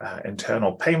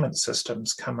internal payment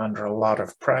systems come under a lot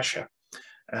of pressure.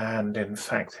 And in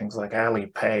fact, things like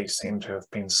Alipay seem to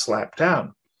have been slapped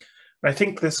down. And I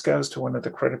think this goes to one of the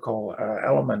critical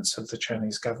elements of the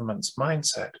Chinese government's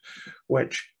mindset,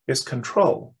 which is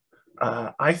control.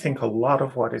 I think a lot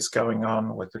of what is going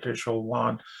on with the digital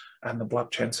yuan and the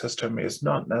blockchain system is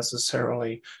not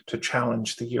necessarily to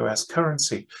challenge the US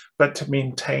currency, but to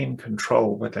maintain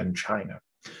control within China.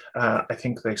 I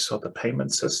think they saw the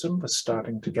payment system was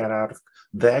starting to get out of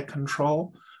their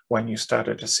control when you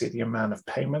started to see the amount of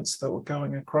payments that were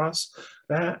going across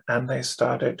there, and they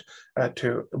started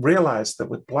to realize that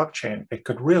with blockchain, it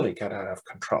could really get out of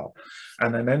control.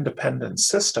 And an independent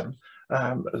system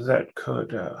that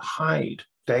could hide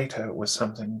data was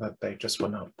something that they just were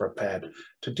not prepared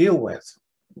to deal with.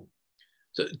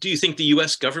 So do you think the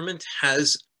US government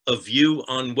has a view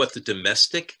on what the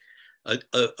domestic,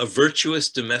 a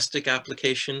virtuous domestic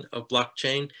application of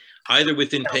blockchain, either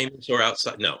within payments or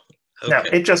outside? No. Okay. No,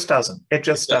 it just doesn't. It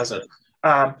just doesn't.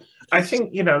 I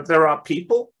think, there are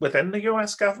people within the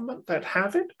US government that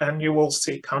have it, and you will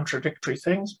see contradictory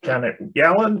things. Janet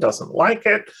Yellen doesn't like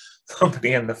it.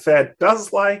 Somebody in the Fed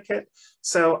does like it.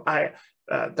 So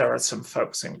there are some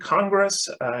folks in Congress,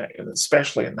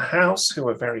 especially in the House, who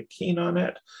are very keen on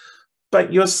it.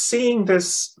 But you're seeing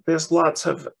there's lots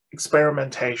of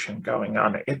experimentation going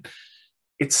on.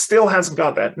 it still hasn't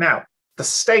got that. Now, the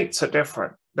states are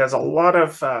different. There's a lot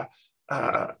of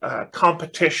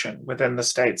competition within the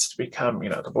states to become,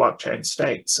 the blockchain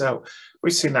state. So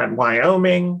we've seen that in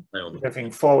Wyoming,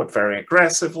 moving forward very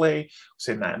aggressively. We've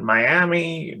seen that in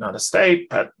Miami, not a state,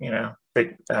 but,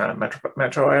 big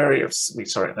metro area. We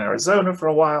saw it in Arizona for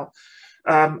a while.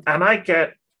 And I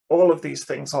get all of these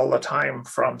things all the time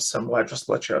from some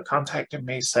legislature contacting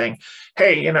me saying,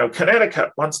 hey,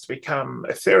 Connecticut wants to become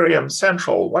Ethereum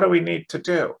central. What do we need to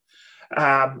do?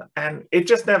 And it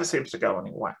just never seems to go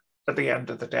anywhere at the end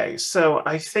of the day. So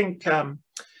I think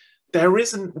there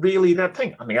isn't really that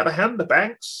thing. On the other hand, the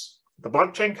banks, the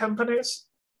blockchain companies,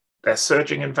 they're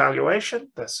surging in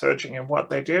valuation. They're surging in what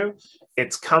they do.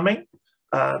 It's coming.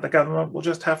 The government will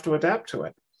just have to adapt to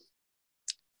it.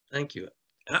 Thank you.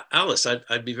 Alice,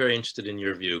 I'd be very interested in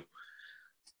your view.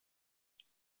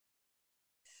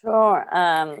 Sure.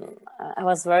 I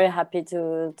was very happy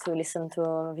to listen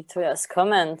to Victoria's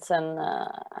comments and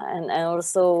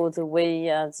also the way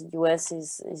the US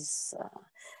is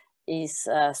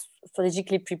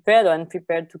strategically prepared and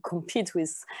prepared to compete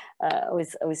with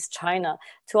China.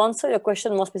 To answer your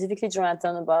question more specifically,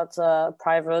 Jonathan, about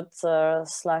private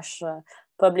slash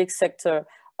public sector.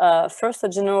 First, a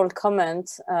general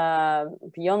comment,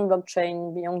 beyond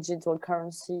blockchain, beyond digital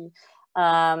currency,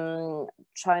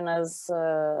 China's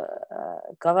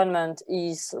government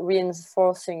is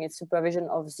reinforcing its supervision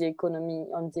of the economy,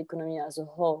 on the economy as a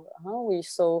whole. We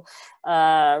saw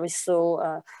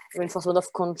reinforcement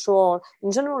of control.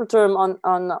 In general term,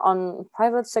 on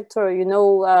private sector,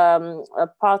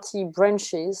 party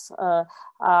branches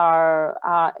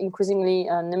are increasingly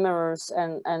numerous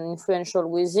and influential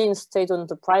within state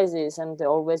enterprises, and they've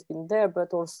always been there,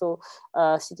 but also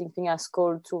Xi Jinping has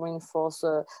called to reinforce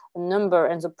a number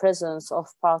and the presence of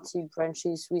party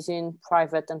branches within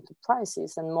private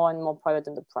enterprises, and more private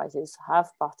enterprises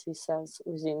have party cells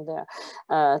within their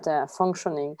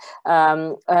functioning.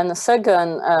 And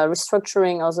second,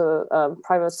 restructuring of the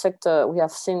private sector, we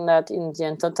have seen that in the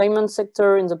entertainment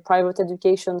sector, in the private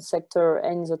education sector,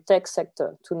 and in the tech sector,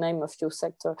 to name a few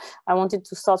sectors. I wanted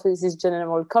to start with this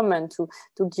general comment to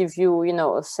give you,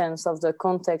 a sense of the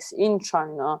context in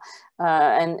China.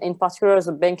 And in particular,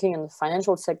 the banking and the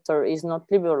financial sector is not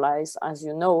liberalized, as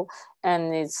you know,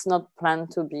 and it's not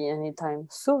planned to be anytime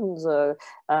soon. The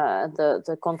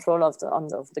control of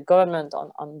the government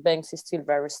on banks is still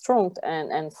very strong,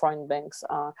 and foreign banks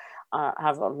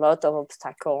have a lot of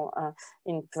obstacle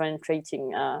in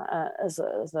penetrating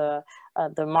the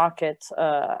market,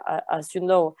 as you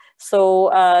know. So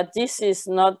this is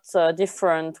not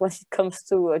different when it comes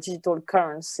to digital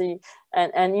currency,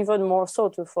 and even more so,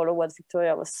 to follow what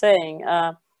Victoria was saying.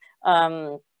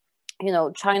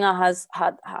 China has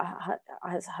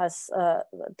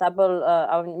double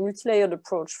multi-layered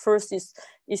approach. First is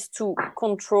to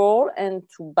control and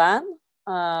to ban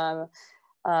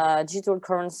digital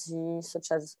currency,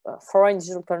 such as foreign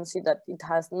digital currency that it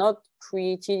has not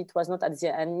created, it was not at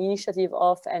an initiative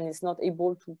of, and is not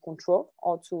able to control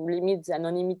or to limit the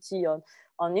anonymity on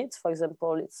it. For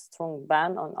example, it's strong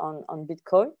ban on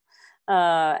Bitcoin.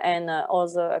 And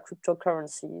other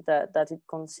cryptocurrency that it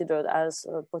considered as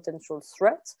a potential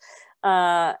threat.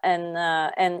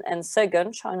 And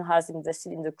second, China has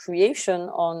invested in the creation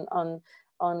on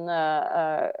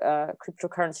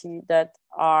cryptocurrency that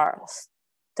are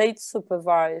state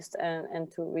supervised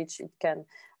and to which it can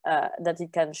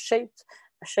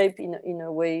shape in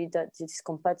a way that it is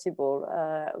compatible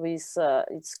with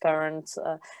its current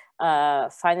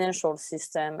financial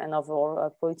system and overall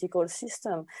political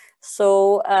system.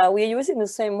 So we are using the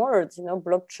same words,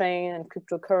 blockchain and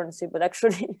cryptocurrency, but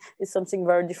actually it's something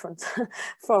very different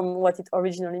from what it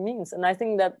originally means. And I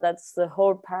think that's the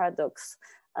whole paradox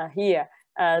here.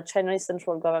 Chinese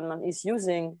central government is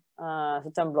using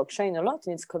the term blockchain a lot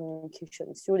in its communication.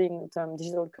 It's using the term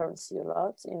digital currency a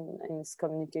lot in its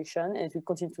communication, and it will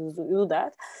continue to do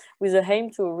that with the aim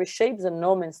to reshape the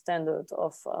norm and standard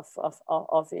of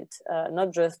it,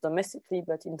 not just domestically,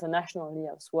 but internationally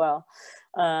as well.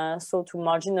 So to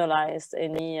marginalize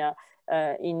any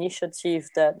initiative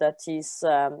that is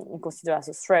considered as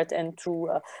a threat, and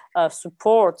to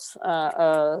support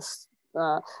a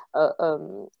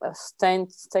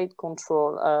state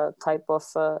control type of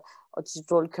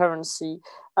digital currency.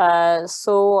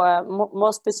 So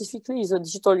more specifically, the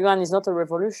digital yuan is not a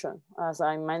revolution. As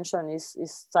I mentioned,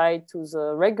 it's tied to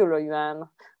the regular yuan.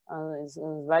 Its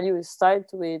value is tied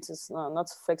to it. It's not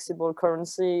flexible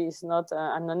currency. It's not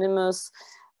anonymous.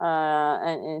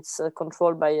 And it's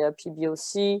controlled by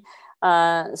PBOC.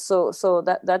 So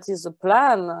that is the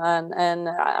plan, and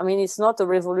I mean, it's not a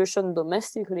revolution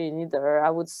domestically neither. I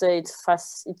would say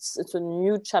it's a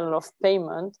new channel of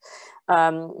payment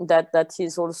that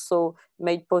is also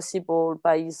made possible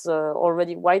by his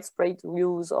already widespread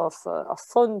use of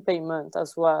phone payment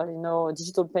as well. You know,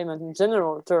 digital payment in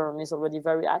general term is already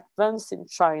very advanced in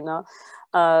China,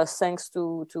 thanks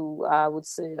to I would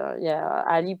say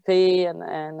Alipay and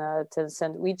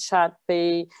Tencent WeChat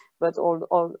Pay. But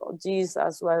all these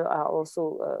as well are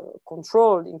also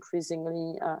controlled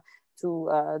increasingly to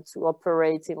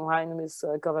operate in line with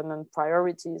government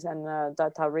priorities and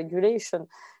data regulation.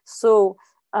 So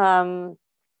China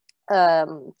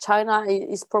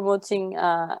is promoting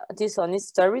this on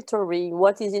its territory.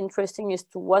 What is interesting is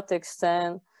to what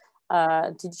extent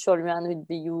digital yuan will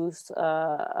be used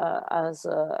as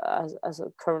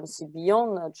a currency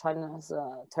beyond China's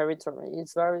territory.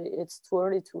 It's too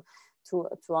early to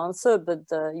answer, but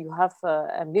you have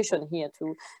ambition here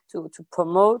to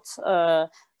promote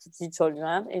digital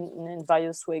yuan in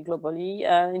various ways globally.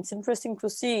 It's interesting to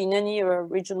see in any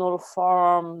regional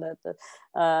forum that,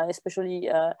 especially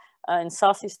in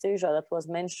Southeast Asia, that was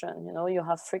mentioned. You know, you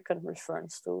have frequent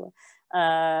reference to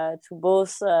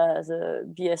both the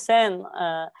BSN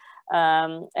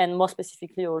and more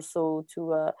specifically also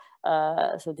to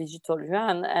the digital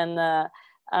yuan. And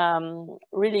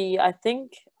really, I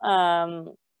think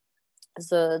the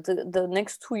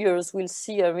next 2 years will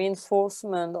see a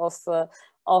reinforcement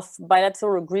of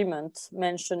bilateral agreement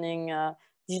mentioning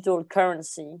digital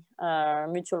currency,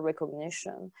 mutual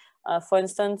recognition. For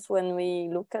instance, when we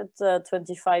look at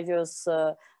 25 years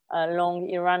long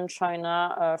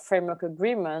Iran-China framework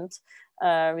agreement,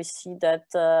 we see that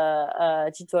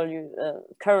digital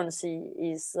currency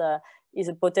is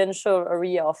a potential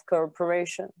area of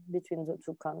cooperation between the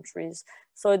two countries.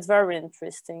 So it's very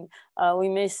interesting. We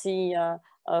may see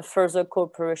further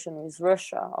cooperation with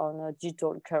Russia on a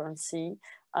digital currency.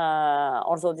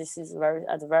 Although this is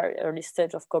at a very early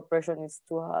stage of cooperation, it's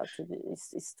too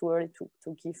early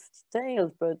to give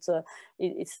details, but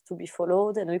it's to be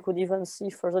followed. And we could even see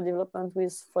further development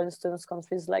with, for instance,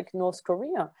 countries like North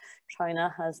Korea.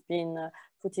 China has been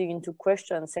putting into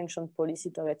question sanction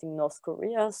policy targeting North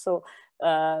Korea. So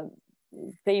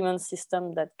payment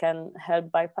system that can help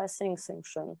bypassing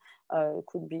sanction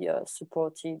could be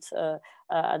supported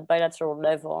at bilateral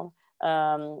level.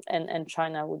 And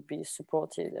China would be a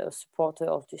supporter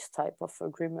of this type of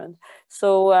agreement.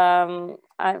 So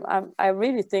I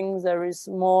really think there is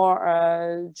more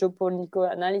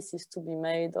geopolitical analysis to be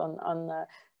made on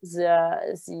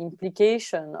the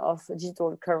implication of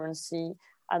digital currency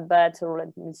at bilateral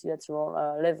and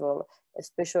multilateral level,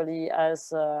 especially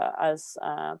as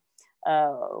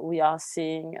we are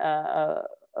seeing a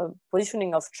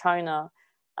positioning of China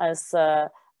as an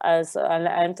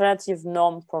alternative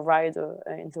norm provider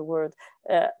in the world.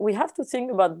 We have to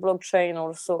think about blockchain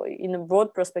also in a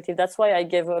broad perspective. That's why I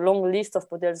gave a long list of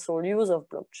potential use of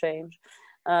blockchain.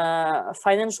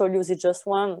 Financial use is just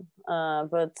one,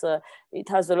 but it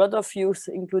has a lot of use,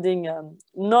 including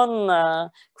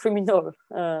non-criminal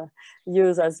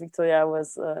use, as Victoria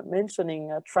was mentioning,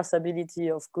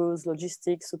 traceability of goods,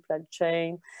 logistics, supply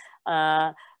chain,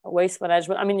 waste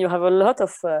management. I mean, you have a lot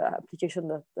of application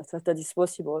that is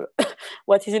possible.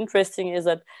 What is interesting is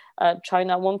that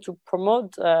China wants to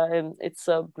promote its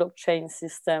blockchain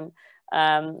system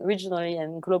regionally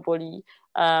and globally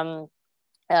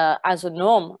as a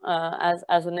norm,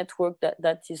 as a network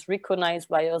that is recognized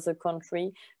by other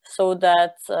countries, so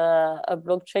that a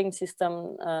blockchain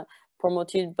system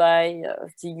promoted by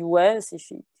the US,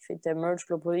 if it emerged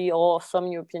globally, or some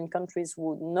European countries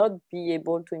would not be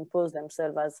able to impose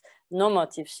themselves as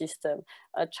normative system.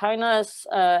 China's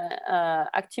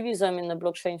activism in the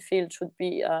blockchain field should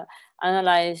be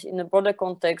analyzed in a broader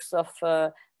context of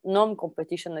norm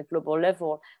competition at global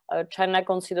level. China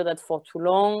considered that for too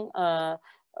long,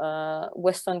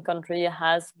 Western country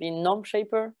has been norm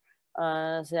shaper.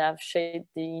 They have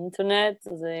shaped the internet.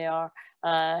 They are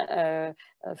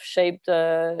shaped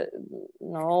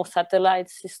satellite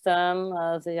system.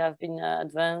 They have been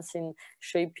advanced in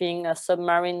shaping a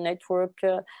submarine network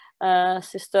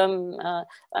system.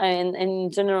 And in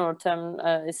general term,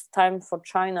 it's time for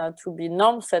China to be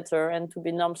norm setter, and to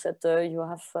be norm setter, you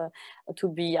have to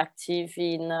be active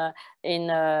in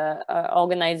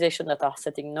organizations that are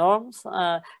setting norms,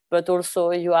 but also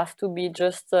you have to be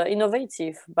just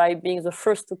innovative by being the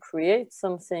first to create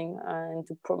something and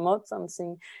to promote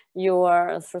something. You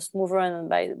are a first mover, and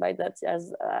by that,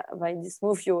 by this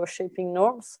move, you are shaping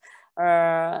norms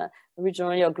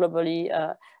regionally or globally,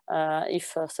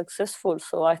 if successful.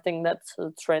 So I think that's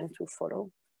a trend to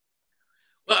follow.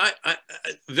 Well,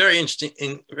 very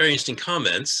interesting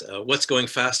comments. What's going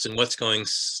fast and what's going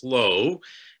slow?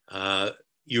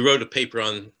 You wrote a paper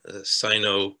on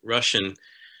Sino-Russian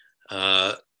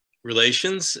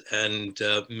relations, and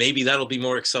maybe that'll be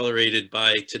more accelerated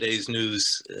by today's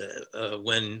news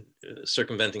when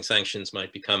circumventing sanctions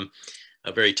might become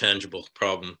a very tangible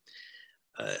problem.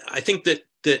 I think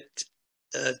that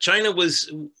China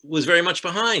was very much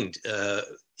behind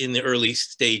in the early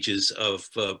stages of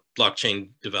blockchain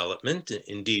development,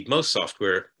 indeed most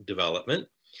software development,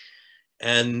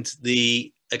 and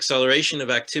the acceleration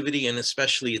of activity and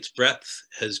especially its breadth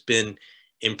has been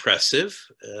impressive.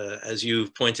 As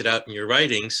you've pointed out in your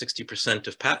writing, 60%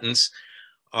 of patents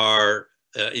are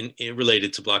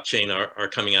related to blockchain are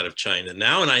coming out of China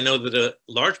now, and I know that a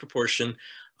large proportion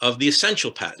of the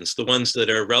essential patents, the ones that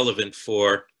are relevant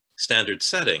for standard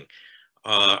setting,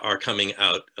 are coming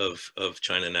out of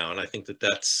China now, and I think that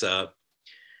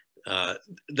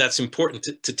that's important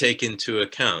to take into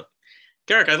account.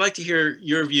 Garrick, I'd like to hear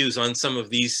your views on some of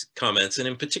these comments, and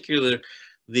in particular,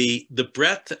 the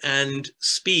breadth and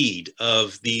speed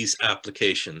of these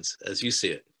applications as you see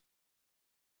it.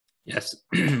 Yes,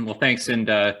 well, thanks, and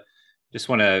just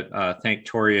want to thank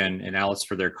Tori and Alice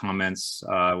for their comments,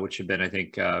 which have been, I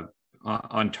think,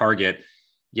 on target.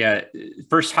 Yeah,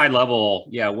 first high level,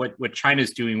 yeah, what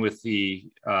China's doing with the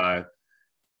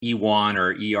E1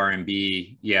 or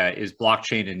ERMB, yeah, is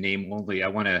blockchain in name only. I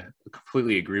want to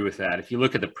completely agree with that. If you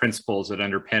look at the principles that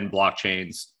underpin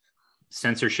blockchains,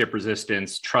 censorship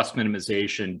resistance, trust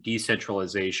minimization,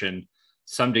 decentralization,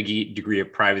 some degree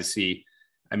of privacy,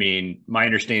 I mean, my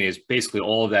understanding is basically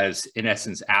all of that is in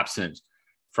essence absent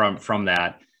from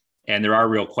that. And there are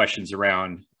real questions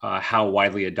around how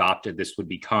widely adopted this would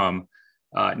become.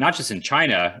 Not just in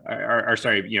China, or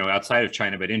sorry, you know, outside of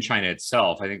China, but in China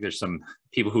itself. I think there's some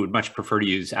people who would much prefer to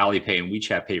use Alipay and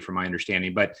WeChat Pay, from my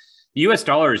understanding. But the US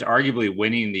dollar is arguably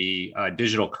winning the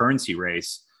digital currency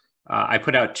race. I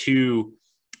put out two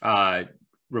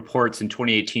reports in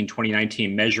 2018,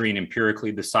 2019, measuring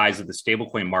empirically the size of the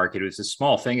stablecoin market. It was a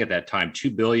small thing at that time,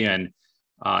 2 billion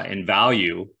in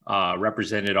value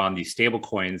represented on these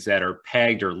stablecoins that are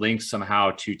pegged or linked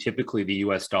somehow to typically the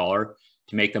US dollar,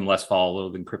 to make them less volatile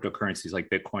than cryptocurrencies like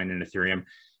Bitcoin and Ethereum.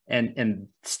 And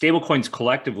stablecoins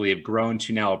collectively have grown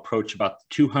to now approach about the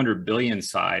 200 billion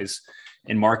size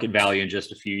in market value in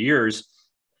just a few years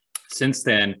since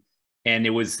then. And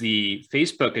it was the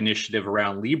Facebook initiative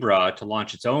around Libra to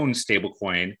launch its own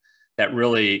stablecoin that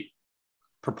really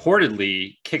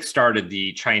purportedly kickstarted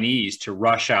the Chinese to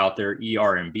rush out their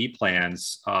ERMB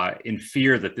plans in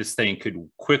fear that this thing could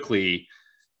quickly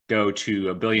go to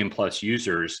 1 billion plus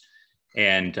users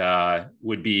and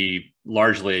would be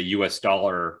largely a US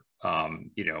dollar,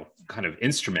 you know, kind of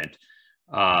instrument.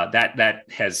 That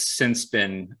has since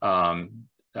been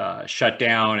shut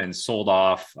down and sold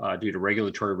off due to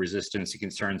regulatory resistance and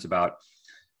concerns about,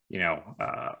 you know,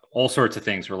 all sorts of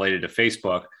things related to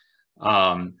Facebook.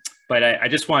 But I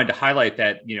just wanted to highlight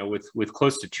that, you know, with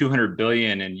close to 200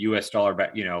 billion in US dollar,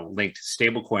 you know, linked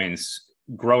stablecoins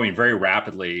growing very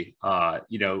rapidly,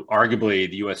 you know, arguably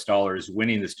the US dollar is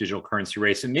winning this digital currency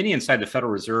race. And many inside the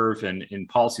Federal Reserve and in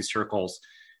policy circles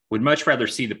would much rather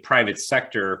see the private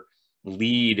sector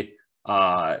lead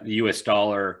the US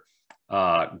dollar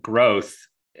growth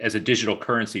as a digital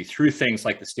currency through things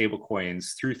like the stable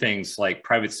coins, through things like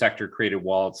private sector created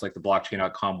wallets like the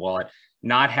blockchain.com wallet,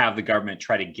 not have the government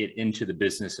try to get into the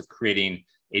business of creating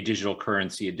a digital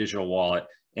currency, a digital wallet,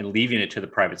 and leaving it to the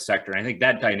private sector. And I think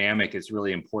that dynamic is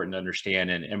really important to understand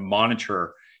and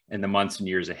monitor in the months and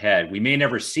years ahead. We may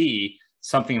never see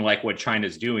something like what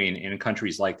China's doing in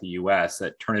countries like the US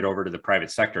that turn it over to the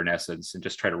private sector in essence and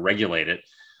just try to regulate it.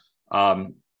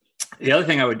 The other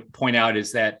thing I would point out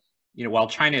is that, you know, while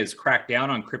China has cracked down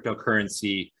on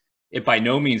cryptocurrency, it by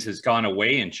no means has gone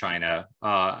away in China.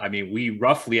 I mean, we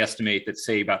roughly estimate that,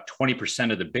 say, about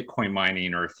 20% of the Bitcoin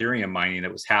mining or Ethereum mining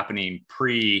that was happening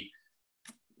pre,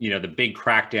 you know, the big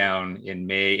crackdown in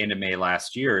end of May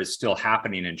last year is still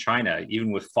happening in China,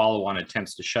 even with follow-on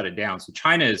attempts to shut it down. So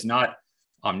China is not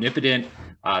omnipotent.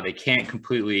 They can't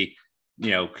completely,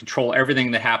 you know, control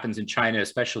everything that happens in China,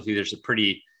 especially if there's a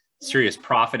pretty serious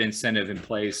profit incentive in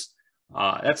place.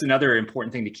 That's another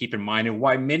important thing to keep in mind, and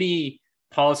why many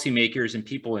policymakers and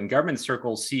people in government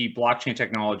circles see blockchain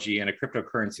technology and a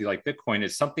cryptocurrency like Bitcoin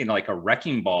as something like a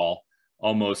wrecking ball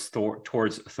almost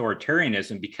towards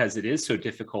authoritarianism, because it is so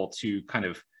difficult to kind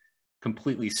of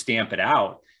completely stamp it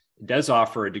out. It does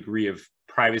offer a degree of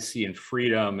privacy and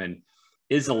freedom and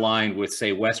is aligned with,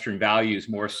 say, Western values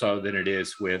more so than it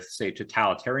is with, say,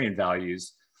 totalitarian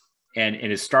values, and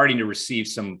is starting to receive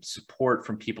some support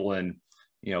from people in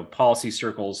policy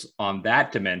circles on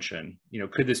that dimension.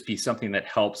 Could this be something that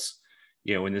helps,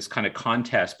 in this kind of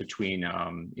contest between,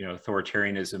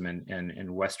 authoritarianism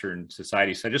and Western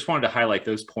society? So I just wanted to highlight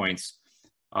those points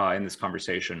in this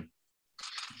conversation.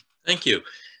 Thank you.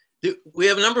 We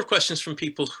have a number of questions from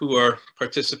people who are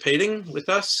participating with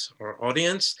us, our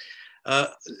audience. A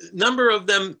number of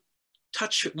them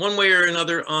touch one way or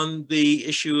another on the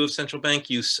issue of central bank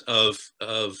use of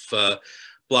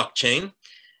blockchain.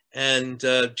 And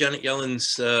Janet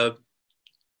Yellen's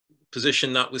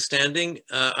position notwithstanding,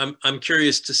 I'm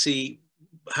curious to see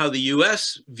how the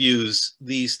US views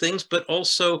these things, but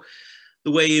also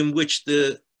the way in which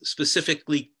the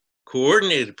specifically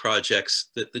coordinated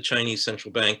projects that the Chinese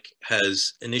central bank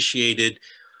has initiated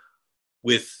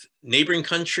with neighboring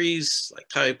countries like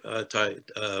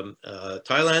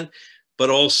Thailand, but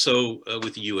also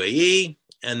with the UAE,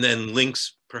 and then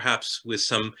links perhaps with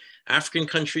some African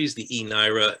countries, the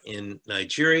e-Naira in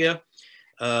Nigeria.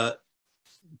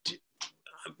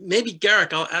 Maybe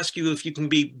Garrick, I'll ask you if you can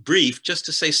be brief, just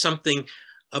to say something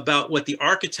about what the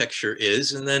architecture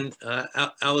is, and then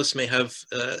Alice may have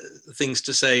things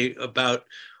to say about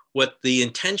what the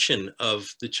intention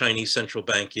of the Chinese central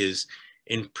bank is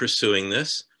in pursuing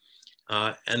this,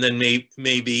 and then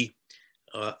maybe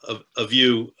a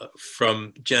view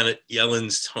from Janet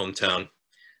Yellen's hometown.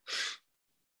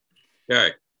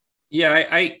 Garrick.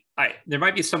 Yeah, there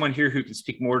might be someone here who can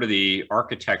speak more to the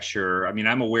architecture. I mean,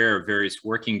 I'm aware of various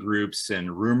working groups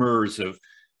and rumors of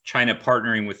China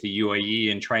partnering with the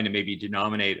UAE and trying to maybe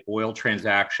denominate oil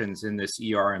transactions in this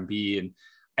ERMB. And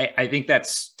I think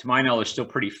that's, to my knowledge, still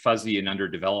pretty fuzzy and under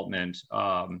development,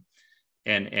 and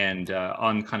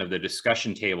on kind of the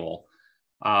discussion table.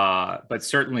 But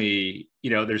certainly,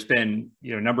 there's been,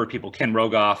 a number of people, Ken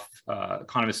Rogoff,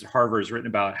 economist at Harvard, has written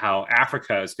about how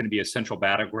Africa is going to be a central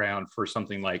battleground for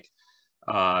something like,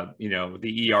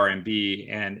 the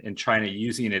ERMB, and China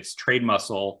using its trade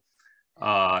muscle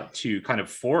to kind of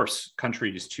force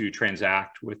countries to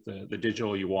transact with the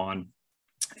digital yuan.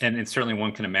 And certainly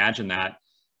one can imagine that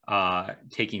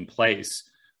taking place.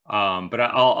 But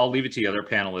I'll leave it to the other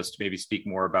panelists to maybe speak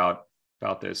more about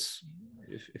this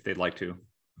if they'd like to.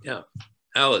 Yeah.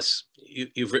 Alice,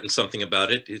 you've written something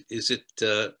about it. Does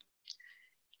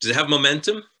it have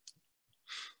momentum?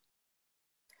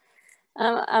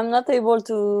 I'm not able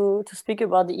to speak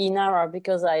about the e-Naira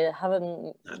because I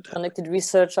haven't conducted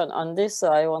research on this,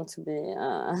 so I want to be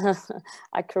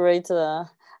accurate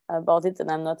about it,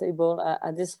 and I'm not able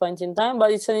at this point in time.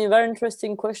 But it's a very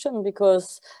interesting question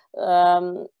because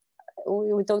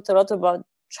we talked a lot about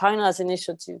China's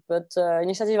initiative, but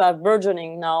initiatives are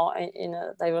burgeoning now in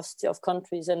a diversity of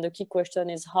countries, and the key question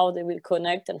is how they will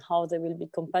connect and how they will be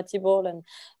compatible,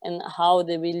 and how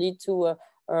they will lead to a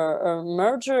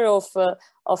merger of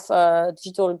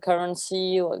digital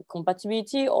currency or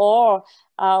compatibility, or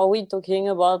are we talking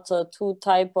about two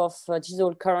types of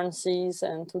digital currencies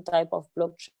and two types of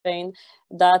blockchain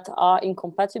that are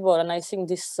incompatible? And I think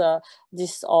this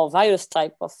or various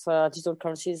types of digital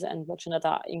currencies and blockchain that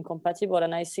are incompatible.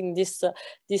 And I think this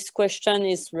question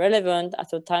is relevant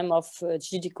at a time of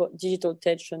digital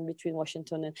tension between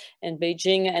Washington and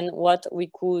Beijing, and what we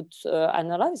could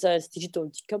analyze as digital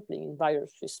decoupling in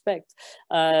various respects.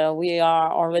 We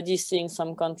are already seeing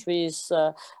some countries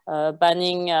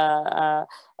banning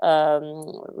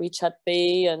WeChat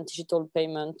Pay and digital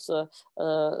payments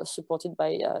supported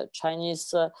by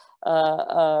Chinese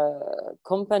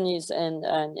companies, and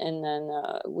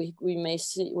we may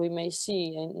see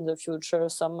in the future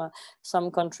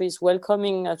some countries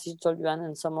welcoming digital yuan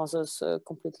and some others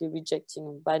completely rejecting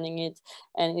and banning it.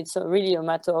 And it's really a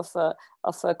matter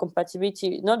of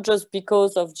compatibility, not just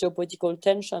because of geopolitical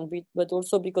tension, but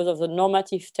also because of the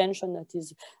normative tension that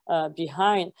is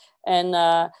behind. And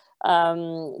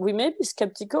we may be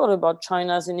skeptical about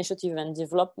China's initiative and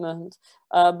development,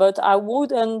 but I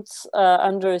wouldn't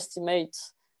underestimate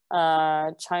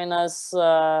China's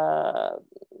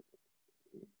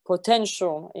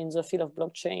potential in the field of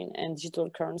blockchain and digital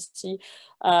currency,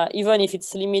 even if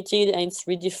it's limited and it's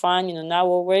redefined in a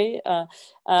narrow way,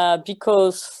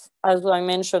 because, as I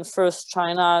mentioned, first,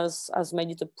 China has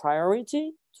made it a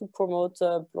priority to promote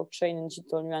blockchain and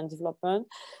digital yuan development.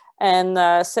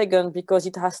 And second, because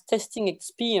it has testing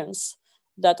experience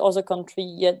that other country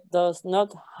yet does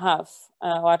not have,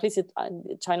 or at least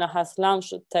China has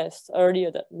launched a test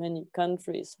earlier that many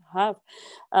countries have,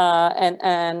 and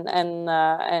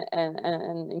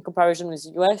in comparison with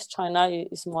the US, China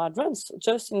is more advanced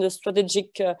just in the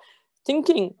strategic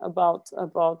thinking about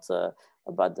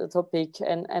the topic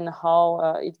and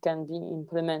how it can be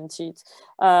implemented.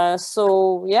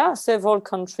 So yeah, several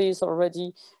countries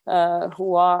already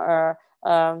who are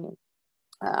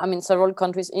I mean, several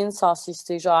countries in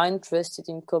Southeast Asia are interested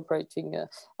in cooperating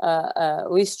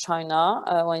with China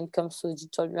when it comes to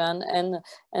digital yuan and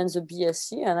the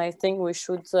BSE. And I think we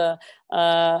should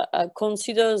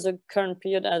consider the current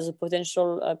period as a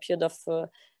potential period of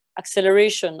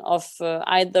acceleration of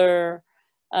either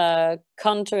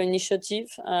counter initiative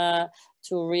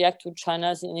to react to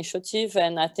China's initiative.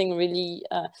 And I think really,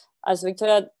 as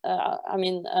Victoria,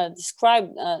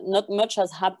 described, not much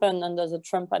has happened under the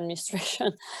Trump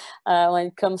administration when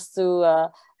it comes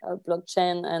to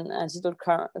blockchain and digital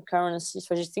currency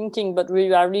strategic thinking, but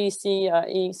we are really seeing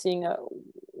a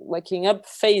waking up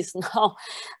phase now,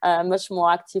 much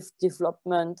more active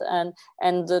development,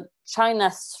 and the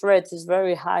China threat is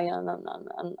very high on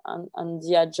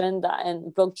the agenda,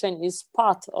 and blockchain is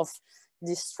part of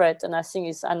this threat, and I think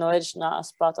it's acknowledged now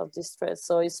as part of this threat.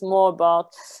 So it's more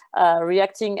about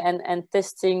reacting and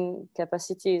testing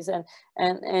capacities, and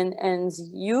the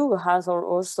EU has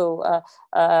also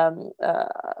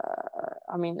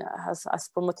has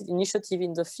promoted initiative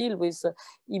in the field with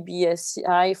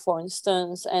EBSCI, for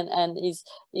instance, and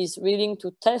is willing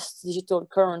to test digital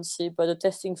currency, but the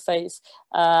testing phase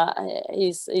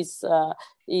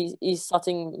is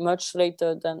starting much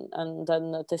later than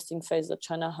the testing phase that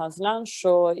China has launched.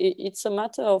 So it's a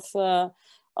matter of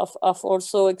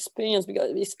also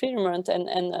experiment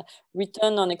and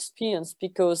return on experience,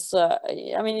 because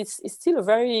it's still a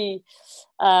very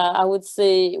I would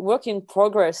say work in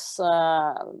progress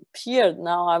period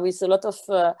now, with a lot of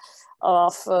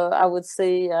I would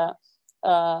say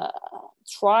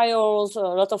trials, a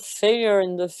lot of failure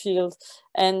in the field,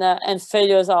 and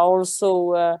failures are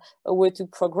also a way to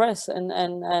progress. And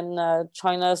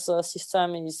China's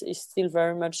system is still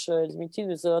very much limited,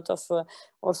 with a lot of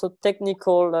also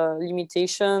technical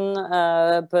limitation.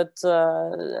 But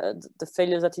the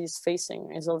failure that he's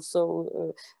facing is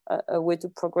also a way to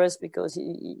progress, because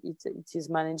it is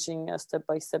managing step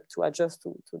by step to adjust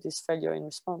to this failure in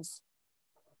response.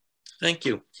 Thank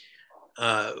you.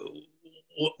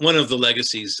 One of the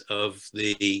legacies of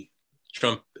the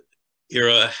Trump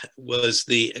era was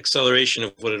the acceleration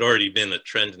of what had already been a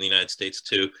trend in the United States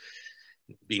to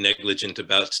be negligent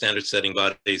about standard setting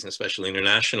bodies, and especially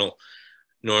international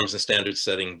norms and standard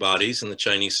setting bodies. And the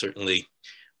Chinese certainly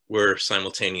were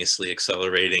simultaneously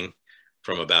accelerating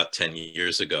from about 10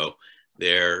 years ago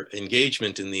their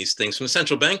engagement in these things. From a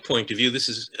central bank point of view, this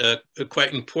is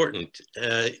quite important.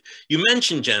 You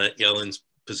mentioned Janet Yellen's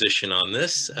position on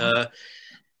this.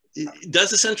 Does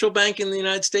the central bank in the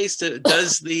United States,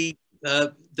 does the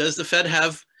Fed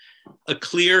have a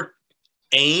clear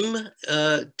aim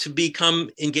to become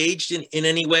engaged in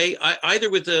any way, either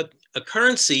with a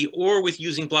currency or with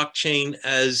using blockchain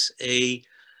as a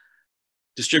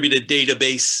distributed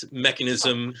database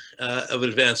mechanism of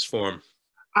advanced form?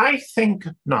 I think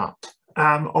not,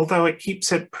 although it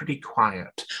keeps it pretty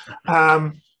quiet.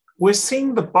 We're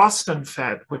seeing the Boston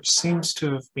Fed, which seems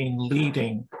to have been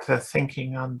leading the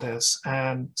thinking on this.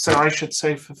 And so I should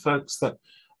say, for folks that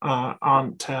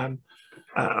aren't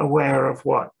aware of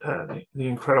what the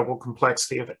incredible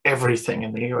complexity of everything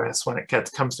in the US when it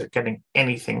comes to getting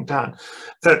anything done,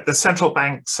 that the central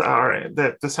banks are,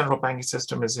 the central banking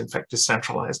system is in fact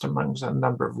decentralized among a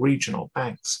number of regional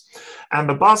banks. And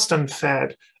the Boston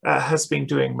Fed has been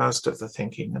doing most of the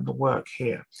thinking and the work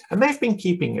here. And they've been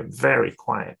keeping it very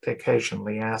quiet. They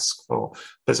occasionally ask for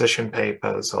position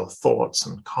papers or thoughts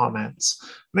and comments.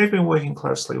 They've been working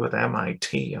closely with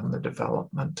MIT on the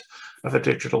development of a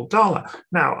digital dollar.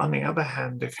 Now, on the other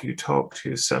hand, if you talk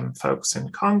to some folks in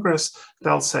Congress,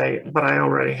 they'll say, but I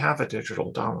already have a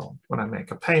digital dollar when I make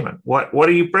a payment. What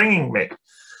are you bringing me?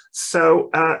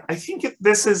 So I think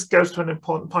this goes to an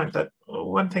important point, that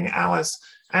one thing Alice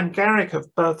and Garrick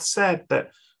have both said,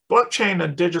 that blockchain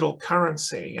and digital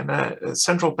currency and a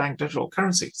central bank digital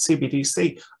currency,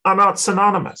 CBDC, are not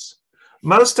synonymous.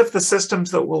 Most of the systems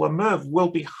that will emerge will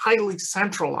be highly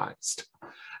centralized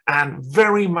and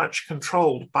very much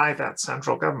controlled by that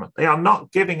central government. They are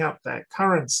not giving up their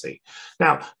currency.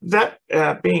 Now, that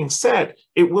being said,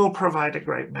 it will provide a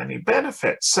great many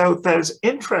benefits. So there's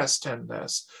interest in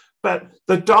this, but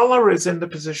the dollar is in the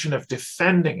position of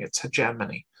defending its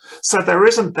hegemony. So there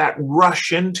isn't that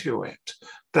rush into it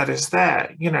that is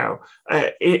there. You know,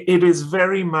 it is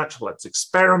very much, let's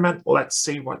experiment, let's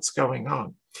see what's going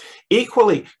on.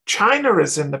 Equally, China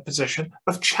is in the position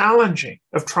of challenging,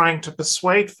 of trying to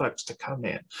persuade folks to come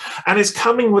in, and is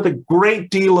coming with a great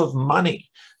deal of money.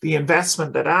 The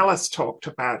investment that Alice talked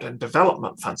about in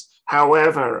development funds,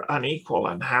 however unequal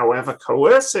and however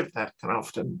coercive that can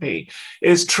often be,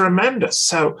 is tremendous.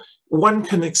 So one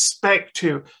can expect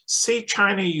to see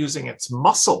China using its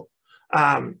muscle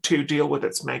to deal with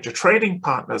its major trading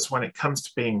partners when it comes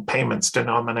to being payments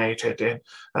denominated in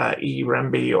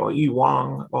e-renminbi or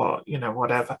e-yuan or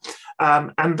whatever.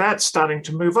 And that's starting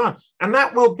to move on. And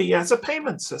that will be as a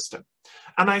payment system.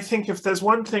 And I think if there's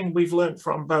one thing we've learned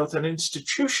from both an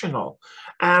institutional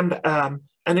and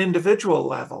an individual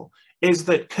level, is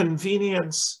that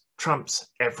convenience trumps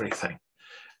everything.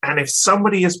 And if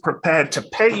somebody is prepared to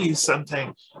pay you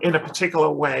something in a particular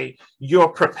way, you're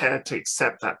prepared to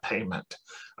accept that payment.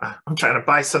 I'm trying to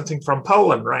buy something from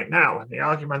Poland right now, and the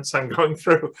arguments I'm going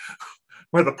through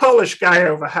with a Polish guy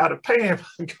over how to pay him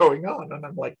are going on. And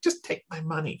I'm like, just take my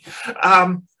money.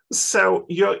 So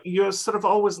you're sort of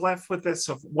always left with this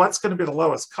of what's going to be the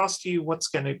lowest cost to you, what's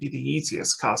going to be the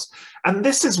easiest cost. And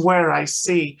this is where I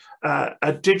see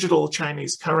a digital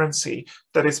Chinese currency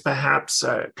that is perhaps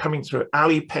coming through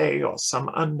Alipay or some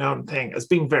unknown thing as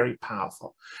being very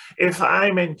powerful. If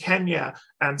I'm in Kenya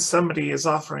and somebody is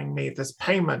offering me this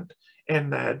payment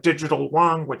in digital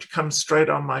yuan, which comes straight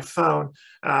on my phone,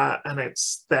 and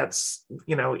that's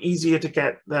easier to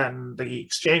get than the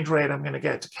exchange rate I'm going to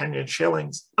get to Kenyan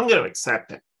shillings, I'm going to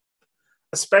accept it,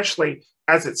 especially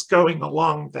as it's going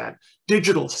along that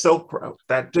digital Silk Road,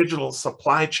 that digital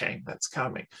supply chain that's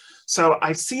coming. So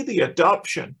I see the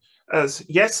adoption as,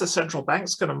 yes, the central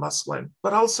bank's going to muscle in,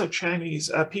 but also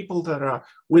Chinese people that are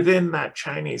within that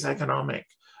Chinese economic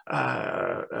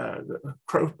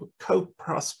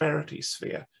co-prosperity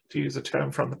sphere, to use a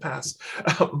term from the past,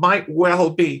 might well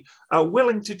be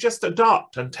willing to just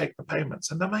adopt and take the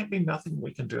payments. And there might be nothing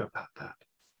we can do about that.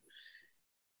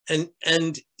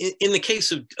 And in the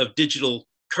case of digital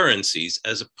currencies,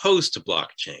 as opposed to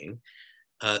blockchain,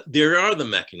 there are the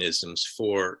mechanisms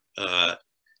for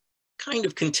kind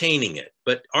of containing it.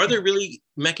 But are there really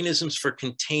mechanisms for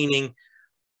containing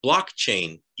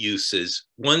blockchain uses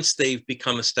once they've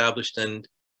become established and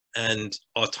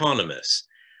autonomous?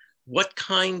 What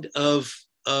kind of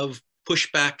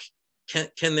pushback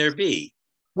can there be?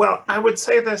 Well, I would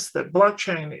say this, that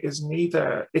blockchain is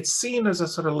neither, it's seen as a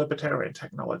sort of libertarian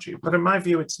technology, but in my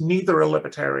view, it's neither a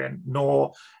libertarian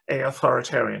nor an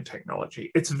authoritarian technology.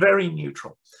 It's very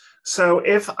neutral. So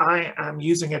if I am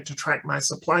using it to track my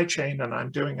supply chain and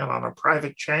I'm doing it on a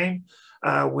private chain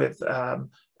with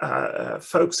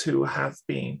folks who have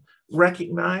been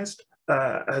recognized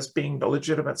as being the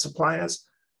legitimate suppliers,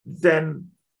 then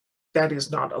that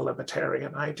is not a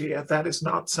libertarian idea. That is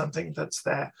not something that's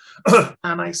there.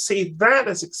 And I see that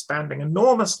as expanding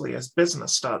enormously as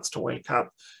business starts to wake up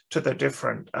to the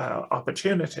different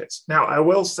opportunities. Now, I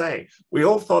will say, we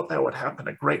all thought that would happen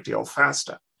a great deal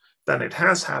faster than it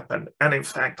has happened. And in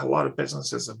fact, a lot of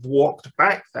businesses have walked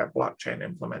back their blockchain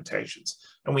implementations.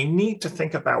 And we need to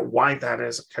think about why that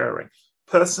is occurring.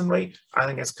 Personally, I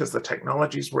think it's because the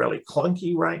technology is really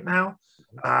clunky right now.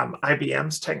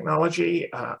 IBM's technology,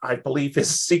 I believe,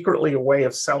 is secretly a way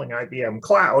of selling IBM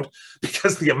Cloud,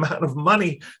 because the amount of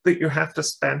money that you have to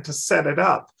spend to set it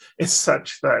up is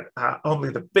such that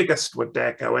only the biggest would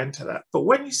dare go into that. But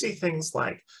when you see things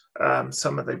like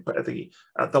some of the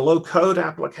low-code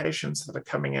applications that are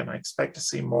coming in, I expect to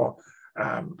see more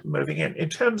moving in. In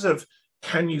terms of,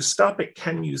 can you stop it?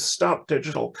 Can you stop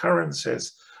digital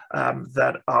currencies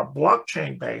that are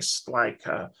blockchain-based, like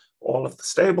all of the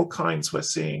stable coins we're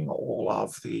seeing, all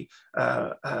of the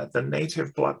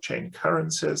native blockchain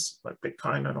currencies like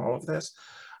Bitcoin and all of this?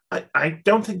 I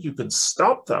don't think you can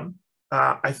stop them.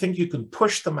 I think you can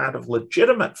push them out of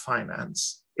legitimate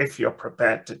finance if you're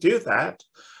prepared to do that.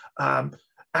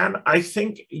 And I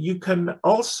think you can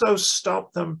also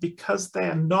stop them because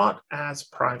they're not as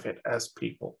private as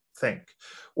people think.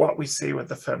 What we see with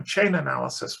the firm Chain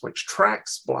Analysis, which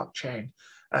tracks blockchain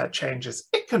changes,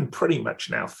 it can pretty much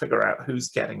now figure out who's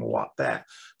getting what there.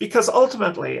 Because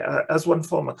ultimately, as one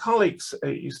former colleague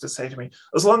used to say to me,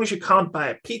 as long as you can't buy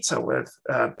a pizza with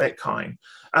Bitcoin,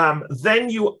 then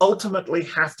you ultimately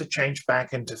have to change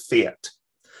back into fiat.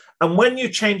 And when you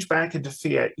change back into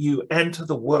fiat, you enter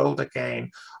the world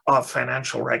again of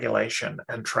financial regulation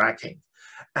and tracking.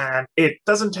 And it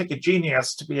doesn't take a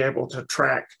genius to be able to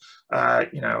track,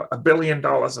 $1 billion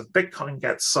of Bitcoin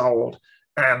gets sold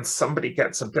and somebody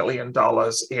gets $1 billion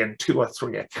in 2 or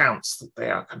 3 accounts that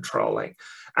they are controlling.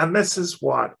 And this is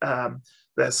what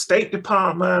the State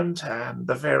Department and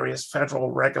the various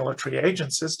federal regulatory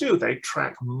agencies do. They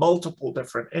track multiple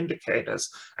different indicators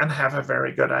and have a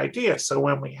very good idea. So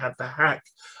when we had the hack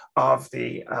of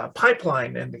the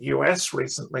pipeline in the US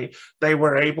recently, they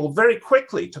were able very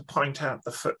quickly to point out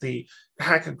the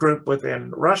hacker group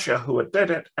within Russia who had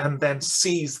did it and then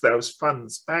seize those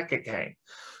funds back again.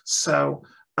 So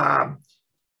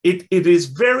it is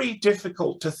very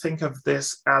difficult to think of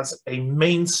this as a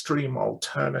mainstream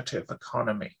alternative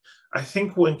economy. I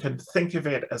think one can think of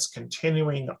it as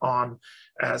continuing on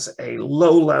as a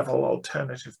low-level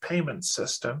alternative payment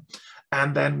system.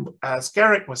 And then, as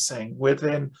Garrick was saying,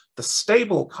 within the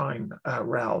stablecoin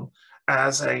realm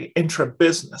as a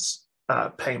intra-business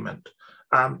payment.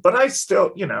 But I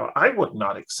still, I would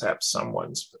not accept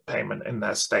someone's payment in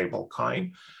their stable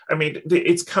coin. I mean,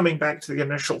 it's coming back to the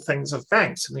initial things of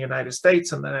banks in the United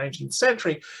States in the 19th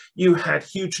century. You had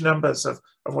huge numbers of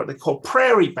what they call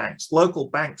prairie banks, local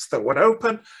banks that would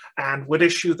open and would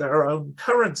issue their own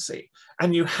currency.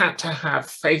 And you had to have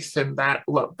faith in that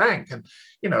bank. And,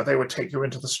 they would take you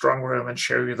into the strong room and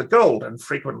show you the gold. And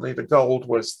frequently the gold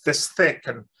was this thick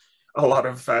and a lot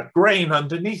of grain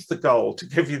underneath the gold to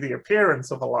give you the appearance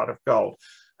of a lot of gold.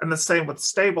 And the same with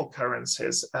stable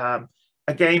currencies.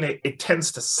 Again, it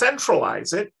tends to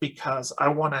centralize it because I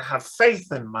want to have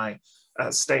faith in my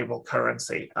stable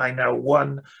currency. I know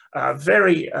one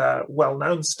very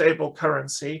well-known stable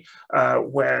currency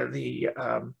where the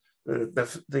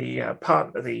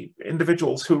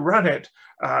individuals who run it,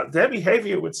 their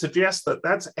behavior would suggest that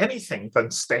that's anything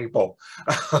but stable.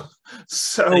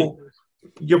 So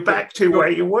you're back to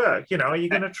where you were. Are you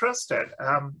going to trust it?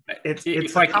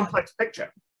 It's a complex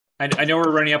picture. I know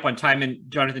we're running up on time, and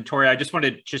Jonathan, Tori, I just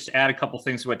wanted to just add a couple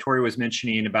things to what Tori was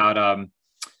mentioning about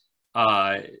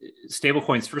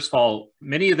stablecoins. First of all,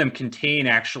 many of them contain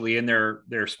actually in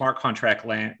their smart contract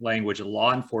language a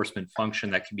law enforcement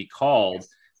function that can be called.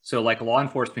 So like law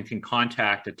enforcement can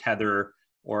contact a Tether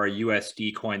or a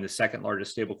USD coin, the second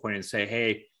largest stablecoin, and say,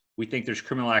 hey, we think there's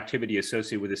criminal activity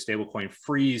associated with this stablecoin,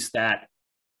 freeze that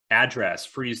address,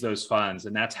 freeze those funds,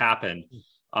 and that's happened.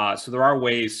 So there are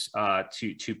ways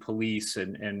to police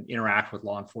and interact with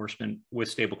law enforcement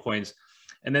with stablecoins.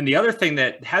 And then the other thing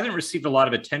that hasn't received a lot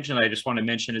of attention I just want to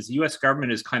mention is the US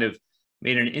government has kind of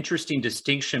made an interesting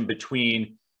distinction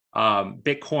between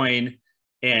Bitcoin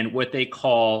and what they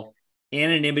call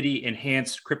anonymity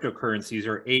enhanced cryptocurrencies,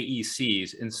 or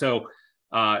AECs. And so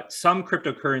some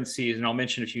cryptocurrencies, and I'll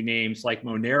mention a few names like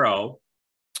Monero,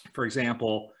 for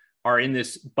example, are in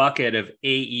this bucket of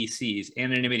AECs,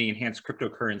 anonymity enhanced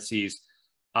cryptocurrencies,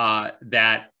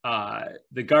 that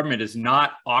the government is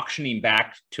not auctioning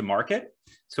back to market.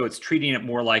 So it's treating it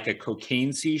more like a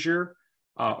cocaine seizure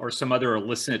or some other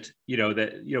illicit,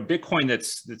 Bitcoin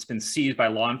that's been seized by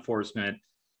law enforcement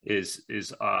is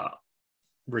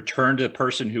returned to the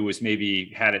person who was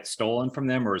maybe had it stolen from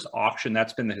them or is auctioned.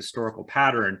 That's been the historical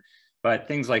pattern. But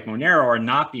things like Monero are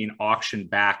not being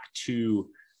auctioned back to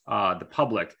the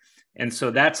public. And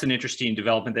so that's an interesting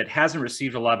development that hasn't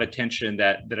received a lot of attention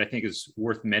that I think is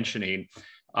worth mentioning.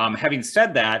 Having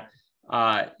said that,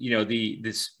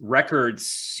 this record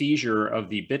seizure of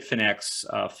the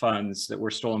Bitfinex funds that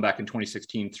were stolen back in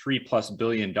 2016, $3+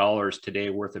 billion today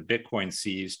worth of Bitcoin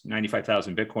seized,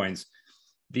 95,000 Bitcoins.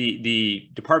 The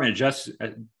Department of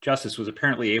Justice was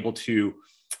apparently able to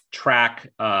track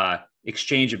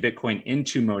exchange of Bitcoin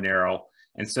into Monero.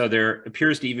 And so there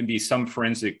appears to even be some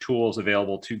forensic tools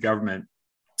available to government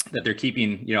that they're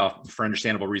keeping, for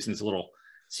understandable reasons, a little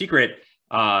secret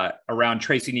around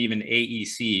tracing even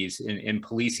AECs and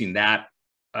policing that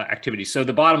activity. So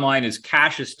the bottom line is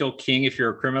cash is still king if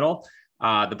you're a criminal.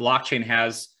 The blockchain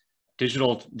has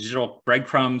digital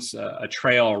breadcrumbs, a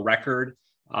trail, a record.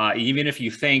 Even if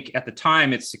you think at the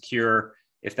time it's secure,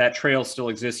 if that trail still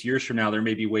exists years from now, there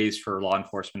may be ways for law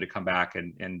enforcement to come back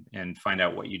and find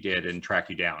out what you did and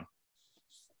track you down.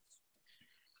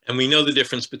 And we know the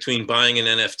difference between buying an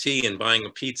NFT and buying a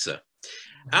pizza.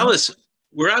 Alice,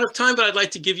 we're out of time, but I'd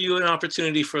like to give you an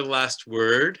opportunity for the last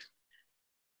word.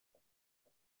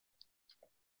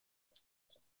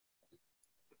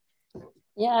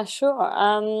 Yeah, sure.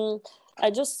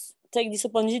 I just take this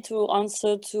opportunity to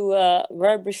answer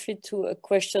very briefly to a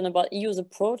question about EU's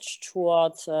approach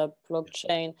towards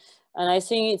blockchain, and I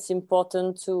think it's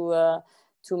important to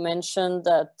mention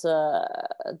that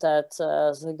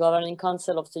the Governing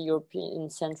Council of the European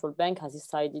Central Bank has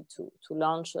decided to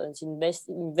launch an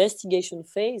investigation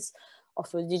phase of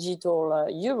a digital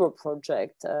euro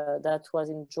project that was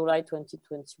in July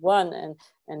 2021,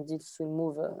 and this will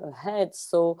move ahead.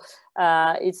 So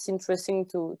it's interesting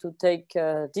to take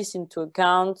this into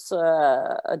account.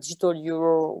 A digital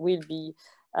euro will be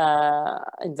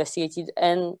investigated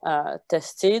and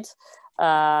tested.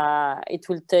 It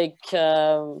will take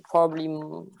probably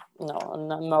a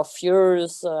number of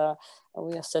years,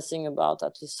 we are assessing about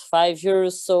at least 5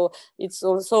 years. So it's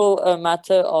also a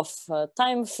matter of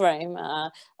time frame.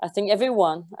 I think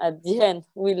everyone at the end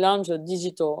will launch a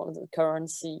digital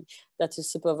currency that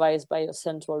is supervised by a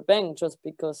central bank, just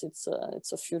because it's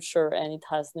a future and it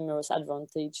has numerous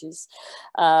advantages.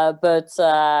 But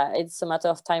it's a matter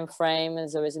of time frame.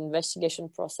 There is investigation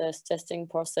process, testing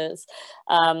process,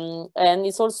 and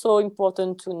it's also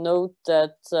important to note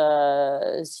that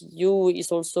EU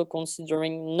is also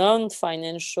considering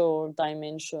non-financial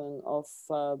dimension of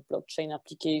blockchain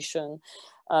application.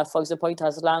 For example, it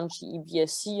has launched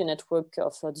EBSC, a network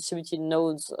of distributed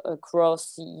nodes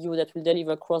across the EU that will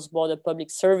deliver cross-border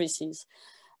public services,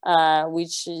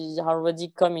 which is already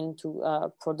come into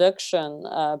production,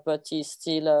 but is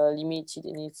still limited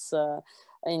in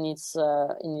its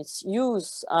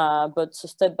use. But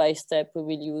step by step, we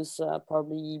will use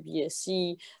probably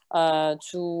EBSC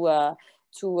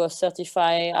to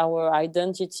certify our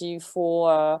identity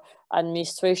for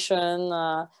administration,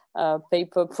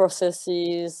 paper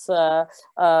processes,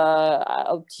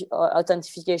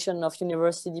 authentication of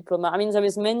university diploma. I mean, there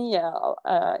is many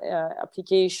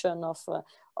application of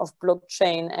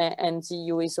blockchain, and the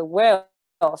EU is aware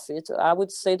of it. I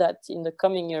would say that in the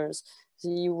coming years, the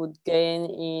EU would gain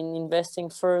in investing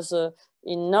further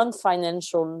in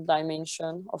non-financial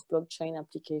dimension of blockchain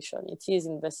application. It is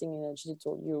investing in a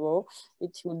digital euro.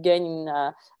 It will gain in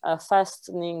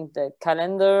fastening the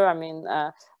calendar. I mean,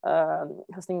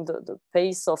 hastening the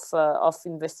pace of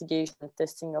investigation and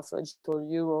testing of a digital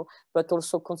euro, but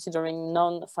also considering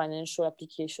non-financial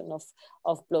application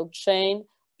of blockchain,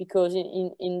 because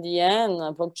in the end,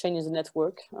 blockchain is a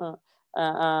network.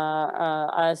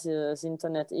 As the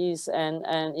internet is, and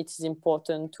it is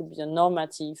important to be a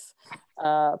normative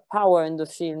power in the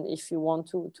field if you want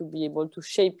to be able to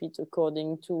shape it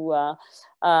according to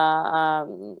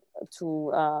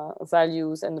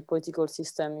values and the political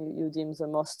system you deem the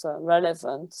most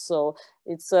relevant. So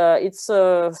it's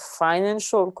a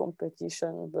financial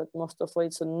competition, but most of all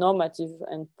it's a normative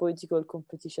and political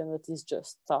competition that is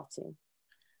just starting.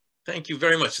 Thank you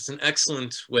very much. It's an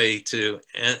excellent way to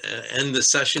end the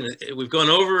session. We've gone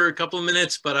over a couple of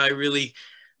minutes, but I really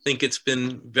think it's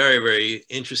been very, very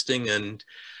interesting. And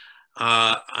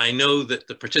I know that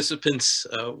the participants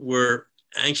were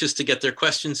anxious to get their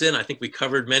questions in. I think we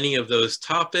covered many of those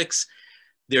topics.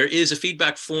 There is a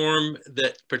feedback form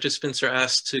that participants are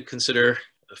asked to consider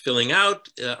filling out.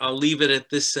 I'll leave it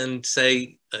at this and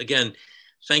say, again,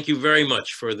 thank you very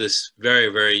much for this very,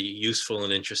 very useful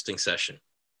and interesting session.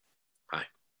 Bye.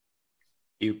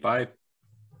 Bye.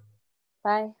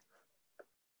 Bye.